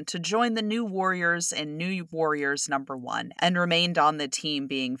swinging to join the New Warriors and New Warriors #1 and remained on the team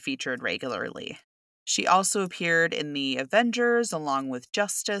being featured regularly. She also appeared in the Avengers along with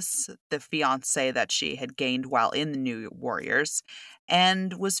Justice, the fiancé that she had gained while in the New Warriors,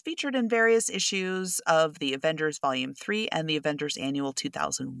 and was featured in various issues of the Avengers Volume 3 and the Avengers Annual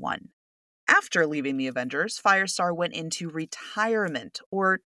 2001. After leaving the Avengers, Firestar went into retirement,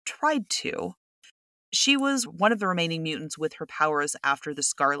 or tried to. She was one of the remaining mutants with her powers after the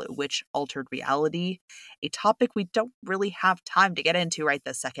Scarlet Witch altered reality, a topic we don't really have time to get into right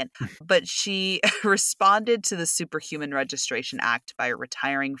this second, but she responded to the Superhuman Registration Act by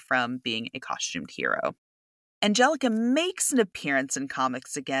retiring from being a costumed hero. Angelica makes an appearance in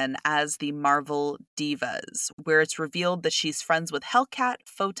comics again as the Marvel Divas, where it's revealed that she's friends with Hellcat,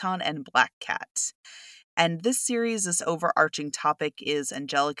 Photon, and Black Cat. And this series' overarching topic is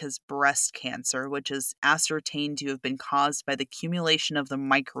Angelica's breast cancer, which is ascertained to have been caused by the accumulation of the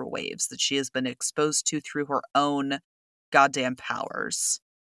microwaves that she has been exposed to through her own goddamn powers.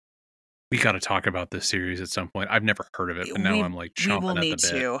 We got to talk about this series at some point. I've never heard of it, but now I'm like We will chomping at the need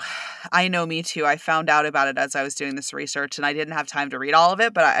bit. to. I know, me too. I found out about it as I was doing this research, and I didn't have time to read all of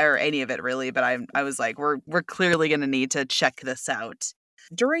it, or any of it really. But I was like, we're clearly going to need to check this out.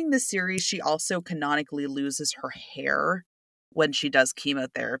 During the series, she also canonically loses her hair when she does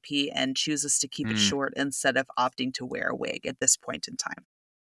chemotherapy and chooses to keep it short instead of opting to wear a wig at this point in time.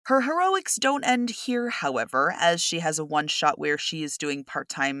 Her heroics don't end here, however, as she has a one-shot where she is doing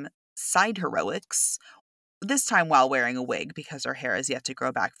part-time side heroics, this time while wearing a wig because her hair is yet to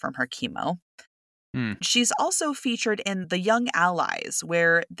grow back from her chemo. She's also featured in The Young Allies,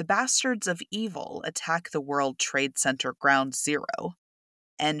 where the Bastards of Evil attack the World Trade Center Ground Zero.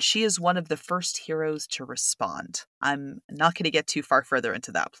 And she is one of the first heroes to respond. I'm not going to get too far further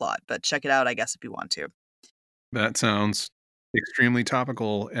into that plot, but check it out, I guess, if you want to. That sounds extremely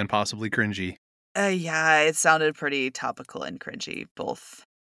topical and possibly cringy. Yeah, it sounded pretty topical and cringy, both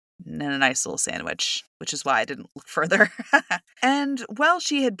in a nice little sandwich, which is why I didn't look further. And while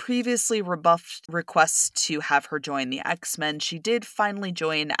she had previously rebuffed requests to have her join the X-Men, she did finally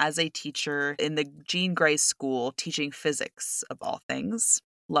join as a teacher in the Jean Grey School, teaching physics, of all things.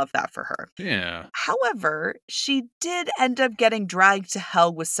 Love that for her. Yeah. However, she did end up getting dragged to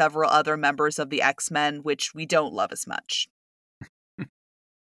hell with several other members of the X-Men, which we don't love as much.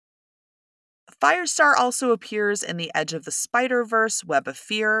 Firestar also appears in the Edge of the Spider-Verse, Web of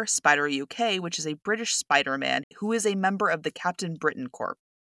Fear, Spider UK, which is a British Spider-Man who is a member of the Captain Britain Corps.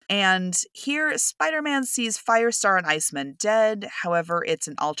 And here, Spider-Man sees Firestar and Iceman dead. However, it's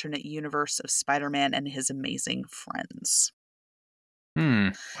an alternate universe of Spider-Man and his amazing friends.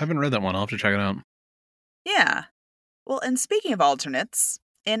 I haven't read that one. I'll have to check it out. Yeah. Well, and speaking of alternates,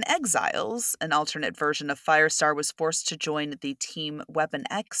 in Exiles, an alternate version of Firestar was forced to join the Team Weapon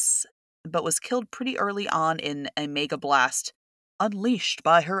X, but was killed pretty early on in a mega blast, unleashed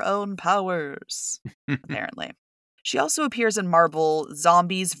by her own powers, apparently. She also appears in Marvel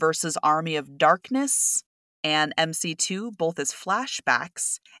Zombies vs. Army of Darkness and MC2, both as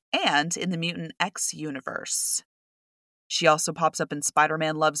flashbacks, and in the Mutant X universe. She also pops up in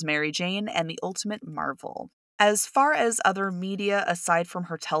Spider-Man Loves Mary Jane and The Ultimate Marvel. As far as other media, aside from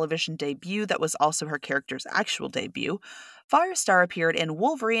her television debut that was also her character's actual debut, Firestar appeared in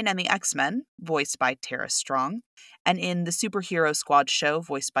Wolverine and the X-Men, voiced by Tara Strong, and in the Superhero Squad show,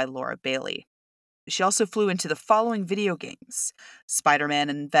 voiced by Laura Bailey. She also flew into the following video games: Spider-Man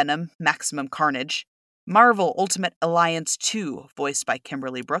and Venom, Maximum Carnage, Marvel Ultimate Alliance 2, voiced by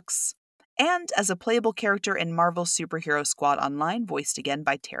Kimberly Brooks, and as a playable character in Marvel Superhero Squad Online, voiced again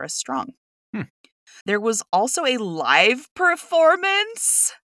by Tara Strong. There was also a live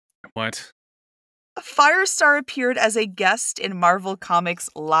performance. What? Firestar appeared as a guest in Marvel Comics'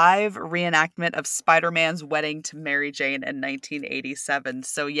 live reenactment of Spider-Man's wedding to Mary Jane in 1987.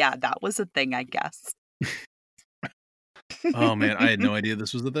 So yeah, that was a thing, I guess. Oh man, I had no idea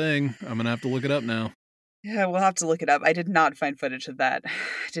this was the thing. I'm gonna have to look it up now. Yeah, we'll have to look it up. I did not find footage of that.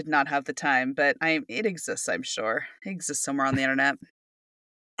 I did not have the time, but it exists, I'm sure. It exists somewhere on the internet.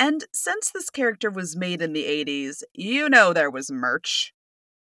 And since this character was made in the 80s, you know there was merch.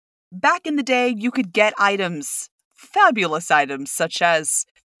 Back in the day, you could get items, fabulous items, such as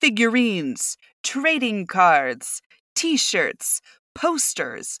figurines, trading cards, t-shirts,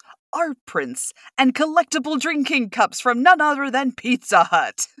 posters, art prints, and collectible drinking cups from none other than Pizza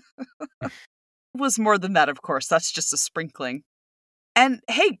Hut. Was more than that, of course. That's just a sprinkling. And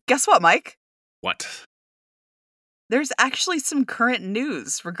hey, guess what, Mike? What? There's actually some current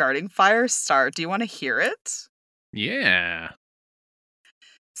news regarding Firestar. Do you want to hear it? Yeah.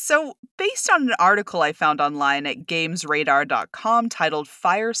 So, based on an article I found online at gamesradar.com titled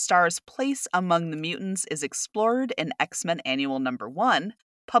Firestar's Place Among the Mutants is Explored in X-Men Annual Number 1,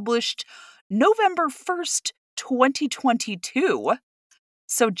 published November 1st, 2022.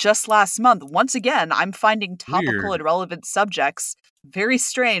 So just last month, once again, I'm finding topical Weird. and relevant subjects. Very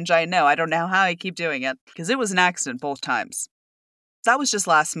strange, I know. I don't know how I keep doing it, because it was an accident both times. That was just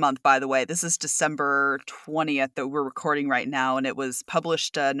last month, by the way. This is December 20th that we're recording right now, and it was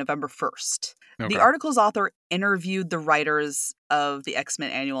published November 1st. The Okay. article's author interviewed the writers of the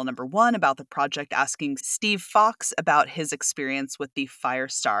X-Men Annual #1 about the project, asking Steve Fox about his experience with the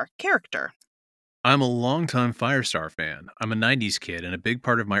Firestar character. I'm a longtime Firestar fan. I'm a 90s kid, and a big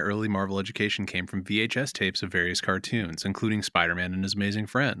part of my early Marvel education came from VHS tapes of various cartoons, including Spider Man and His Amazing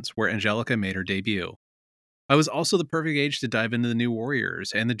Friends, where Angelica made her debut. I was also the perfect age to dive into the New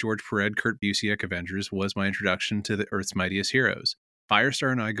Warriors, and the George Perez Kurt Busiek Avengers was my introduction to the Earth's mightiest heroes.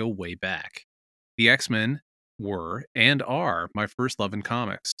 Firestar and I go way back. The X-Men were and are my first love in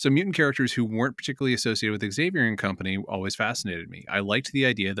comics. So mutant characters who weren't particularly associated with Xavier and company always fascinated me. I liked the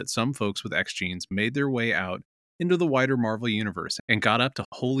idea that some folks with X genes made their way out into the wider Marvel universe and got up to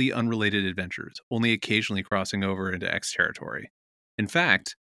wholly unrelated adventures, only occasionally crossing over into X territory. In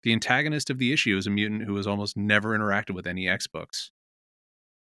fact, the antagonist of the issue is a mutant who has almost never interacted with any X books.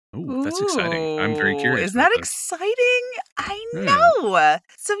 Ooh, that's exciting. I'm very Ooh, curious isn't about that this. exciting? I Yeah. know.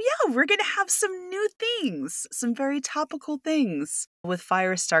 So yeah, we're going to have some new things, some very topical things with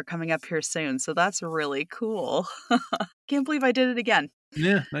Firestar coming up here soon. So that's really cool. Can't believe I did it again.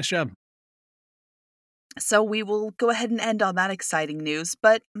 Yeah, nice job. So we will go ahead and end on that exciting news.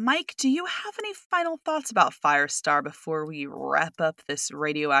 But Mike, do you have any final thoughts about Firestar before we wrap up this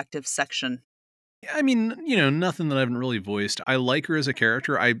radioactive section? Yeah, I mean, nothing that I haven't really voiced. I like her as a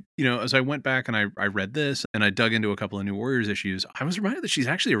character. As I went back and I read this and I dug into a couple of New Warriors issues, I was reminded that she's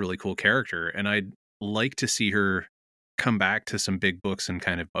actually a really cool character. And I'd like to see her come back to some big books in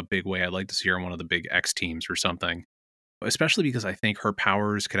kind of a big way. I'd like to see her on one of the big X teams or something, especially because I think her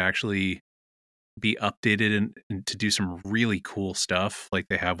powers could actually be updated and to do some really cool stuff like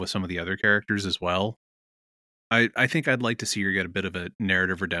they have with some of the other characters as well. I think I'd like to see her get a bit of a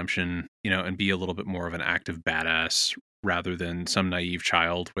narrative redemption, and be a little bit more of an active badass rather than some naive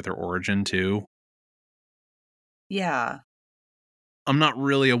child with her origin too. Yeah. I'm not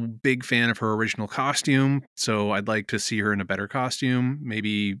really a big fan of her original costume, so I'd like to see her in a better costume.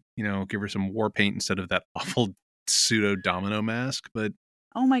 Maybe, give her some war paint instead of that awful pseudo domino mask. But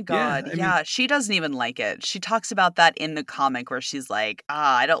Oh my yeah, god, I mean, yeah, she doesn't even like it. She talks about that in the comic where she's like,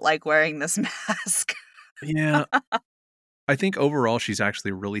 I don't like wearing this mask." yeah, I think overall she's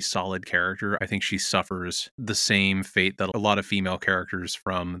actually a really solid character. I think she suffers the same fate that a lot of female characters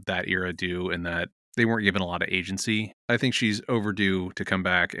from that era do, in that they weren't given a lot of agency. I think she's overdue to come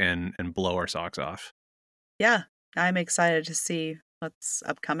back and blow our socks off. Yeah, I'm excited to see what's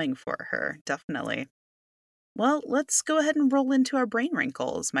upcoming for her, definitely. Well, let's go ahead and roll into our brain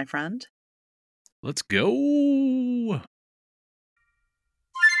wrinkles, my friend. Let's go.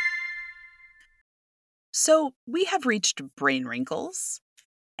 So, we have reached brain wrinkles.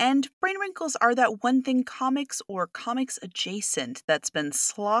 And brain wrinkles are that one thing comics or comics adjacent that's been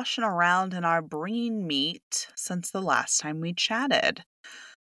sloshing around in our brain meat since the last time we chatted.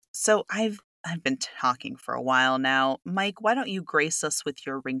 So I've been talking for a while now. Mike, why don't you grace us with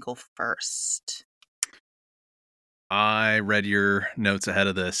your wrinkle first? I read your notes ahead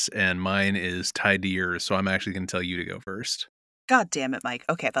of this, and mine is tied to yours, so I'm actually going to tell you to go first. God damn it, Mike.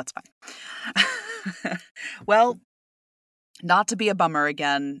 Okay, that's fine. Well, not to be a bummer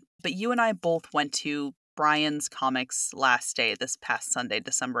again, but you and I both went to Brian's Comics last day, this past Sunday,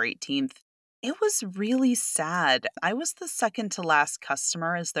 December 18th. It was really sad. I was the second to last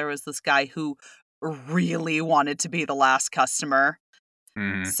customer, as there was this guy who really wanted to be the last customer.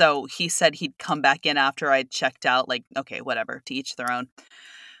 Hmm. So he said he'd come back in after I'd checked out, like, okay, whatever, to each their own.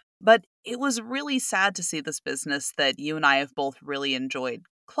 But it was really sad to see this business that you and I have both really enjoyed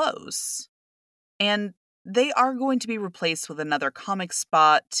close. And they are going to be replaced with another comic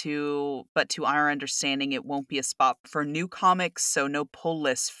spot but to our understanding it won't be a spot for new comics, so no pull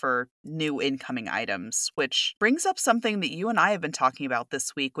list for new incoming items, which brings up something that you and I have been talking about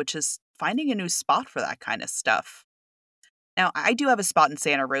this week, which is finding a new spot for that kind of stuff. Now, I do have a spot in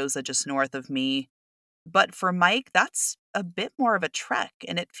Santa Rosa just north of me, but for Mike, that's a bit more of a trek,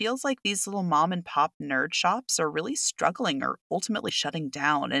 and it feels like these little mom and pop nerd shops are really struggling or ultimately shutting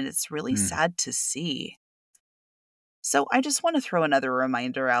down, and it's really sad to see. So I just want to throw another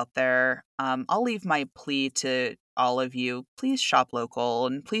reminder out there. I'll leave my plea to all of you. Please shop local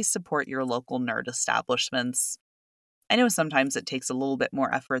and please support your local nerd establishments. I know sometimes it takes a little bit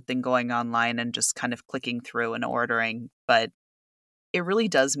more effort than going online and just kind of clicking through and ordering, but it really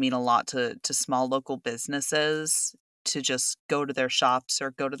does mean a lot to small local businesses. to just go to their shops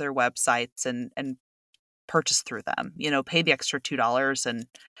or go to their websites and purchase through them. Pay the extra $2 and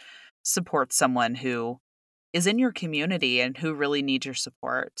support someone who is in your community and who really needs your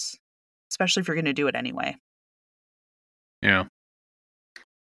support, especially if you're going to do it anyway. Yeah.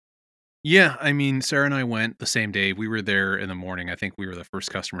 Yeah, I mean, Sarah and I went the same day. We were there in the morning. I think we were the first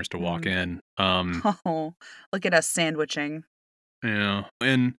customers to walk Mm. in. Oh, look at us sandwiching. Yeah,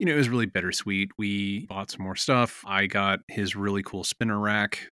 and it was really bittersweet. We bought some more stuff. I got his really cool spinner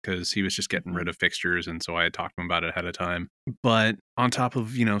rack because he was just getting rid Mhm. of fixtures, and so I had talked to him about it ahead of time. But on top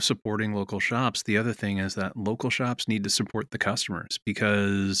of supporting local shops, the other thing is that local shops need to support the customers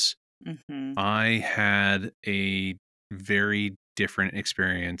because Mhm. I had a very different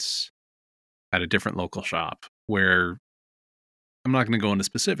experience at a different local shop where I'm not going to go into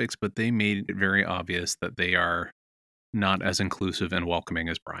specifics, but they made it very obvious that they are not as inclusive and welcoming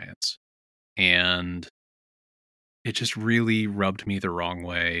as Bryant's. And it just really rubbed me the wrong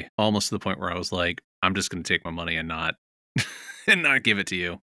way, almost to the point where I was like, I'm just going to take my money and not and not give it to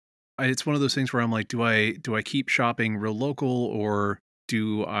you. It's one of those things where I'm like, do I keep shopping real local, or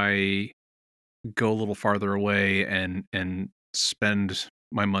do I go a little farther away and spend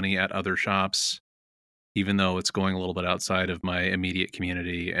my money at other shops even though it's going a little bit outside of my immediate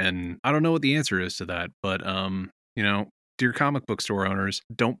community? And I don't know what the answer is to that, but you know, dear comic book store owners,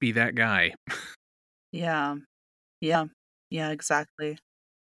 don't be that guy. Yeah. Yeah. Yeah, exactly.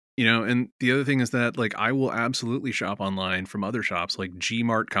 And the other thing is that like I will absolutely shop online from other shops like G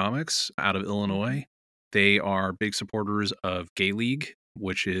Mart Comics out of Mhm. Illinois. They are big supporters of Gay League,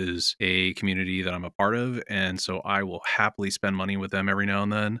 which is a community that I'm a part of, and so I will happily spend money with them every now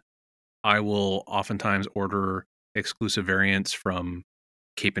and then. I will oftentimes order exclusive variants from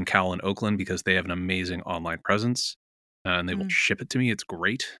Cape and Cowl in Oakland because they have an amazing online presence, and they will Mm. ship it to me. It's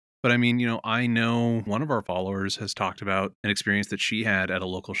great. But I mean, I know one of our followers has talked about an experience that she had at a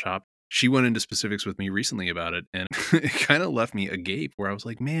local shop. She went into specifics with me recently about it, and it kind of left me agape where I was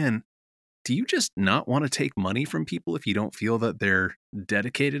like, man, do you just not want to take money from people if you don't feel that they're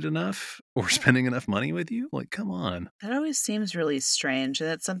dedicated enough or spending enough money with you? Like, come on. That always seems really strange,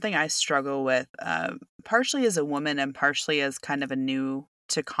 and it's something I struggle with, partially as a woman and partially as kind of a new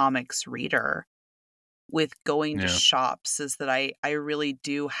to comics reader with going to Yeah. shops, is that I really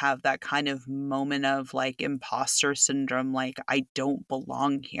do have that kind of moment of, like, imposter syndrome, like, I don't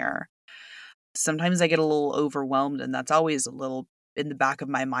belong here. Sometimes I get a little overwhelmed, and that's always a little in the back of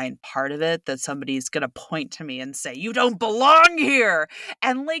my mind part of it, that somebody's gonna point to me and say, "You don't belong here!"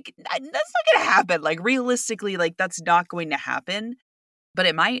 And, like, that's not gonna happen, like, realistically, like, that's not going to happen, but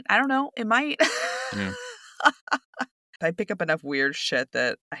it might, I don't know, it might. Yeah. I pick up enough weird shit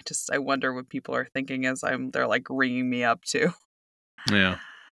that I wonder what people are thinking as they're, like, ringing me up too. Yeah.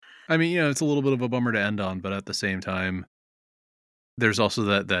 I mean, it's a little bit of a bummer to end on, but at the same time, there's also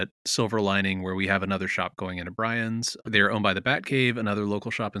that silver lining where we have another shop going into Brian's. They're owned by the Batcave, another local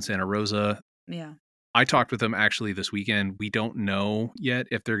shop in Santa Rosa. Yeah. I talked with them actually this weekend. We don't know yet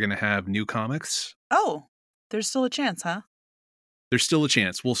if they're going to have new comics. Oh, there's still a chance, huh? There's still a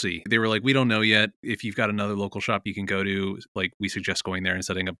chance. We'll see. They were like, we don't know yet. If you've got another local shop you can go to, like, we suggest going there and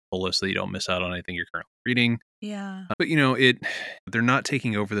setting up a list so you don't miss out on anything you're currently reading. Yeah. But they're not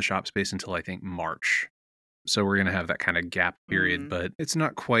taking over the shop space until I think March. So we're going to have that kind of gap period, Mm. but it's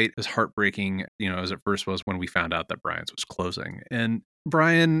not quite as heartbreaking, as it first was when we found out that Brian's was closing. And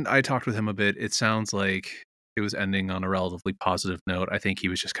Brian, I talked with him a bit. It sounds like it was ending on a relatively positive note. I think he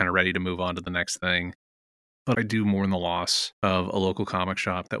was just kind of ready to move on to the next thing. But I do mourn the loss of a local comic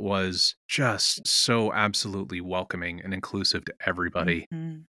shop that was just so absolutely welcoming and inclusive to everybody.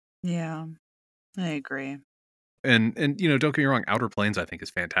 Mhm. Yeah, I agree. And don't get me wrong, Outer Plains I think is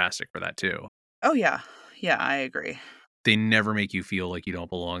fantastic for that too. Oh, yeah. Yeah, I agree. They never make you feel like you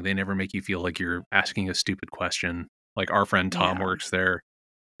don't belong. They never make you feel like you're asking a stupid question. Like our friend Tom Yeah. works there,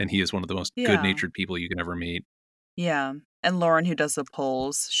 and he is one of the most Yeah. good-natured people you can ever meet. Yeah, and Lauren, who does the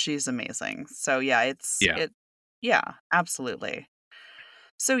polls, she's amazing. So, yeah, Yeah. yeah, absolutely.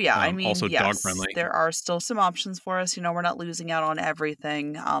 So, yeah, I mean, Also dog yes, friendly. there are still some options for us. We're not losing out on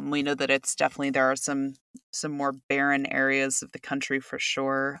everything. We know that it's definitely there are some more barren areas of the country for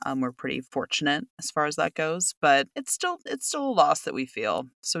sure. We're pretty fortunate as far as that goes, but it's still a loss that we feel.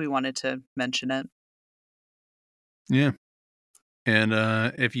 So we wanted to mention it. Yeah. And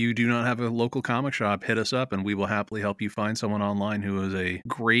if you do not have a local comic shop, hit us up and we will happily help you find someone online who is a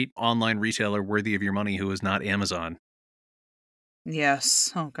great online retailer worthy of your money who is not Amazon.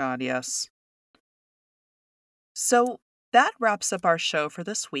 Yes. Oh God, yes. So that wraps up our show for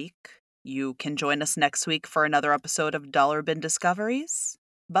this week. You can join us next week for another episode of Dollar Bin Discoveries.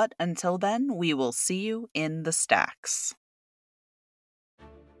 But until then, we will see you in the stacks.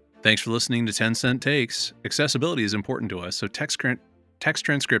 Thanks for listening to 10 Cent Takes. Accessibility is important to us, so text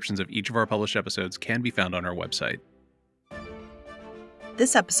transcriptions of each of our published episodes can be found on our website.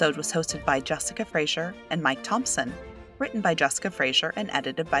 This episode was hosted by Jessica Frazier and Mike Thompson, written by Jessica Frazier and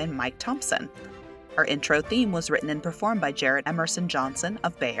edited by Mike Thompson. Our intro theme was written and performed by Jarrett Emerson Johnson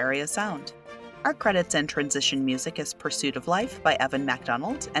of Bay Area Sound. Our credits and transition music is Pursuit of Life by Evan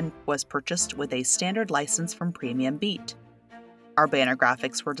MacDonald and was purchased with a standard license from Premium Beat. Our banner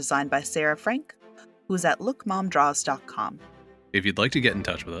graphics were designed by Sarah Frank, who's at lookmomdraws.com. If you'd like to get in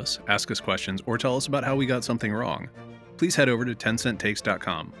touch with us, ask us questions, or tell us about how we got something wrong, please head over to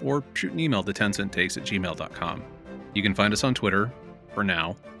 10centtakes.com or shoot an email to 10centtakes@gmail.com. You can find us on Twitter, for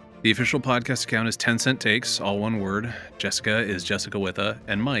now. The official podcast account is 10 Cent Takes, all one word. Jessica is Jessica with a,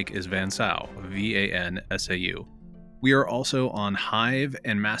 and Mike is Van Sau, Vansau. We are also on Hive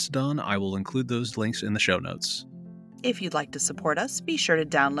and Mastodon. I will include those links in the show notes. If you'd like to support us, be sure to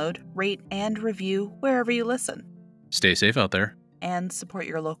download, rate, and review wherever you listen. Stay safe out there. And support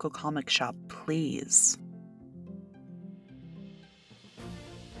your local comic shop, please.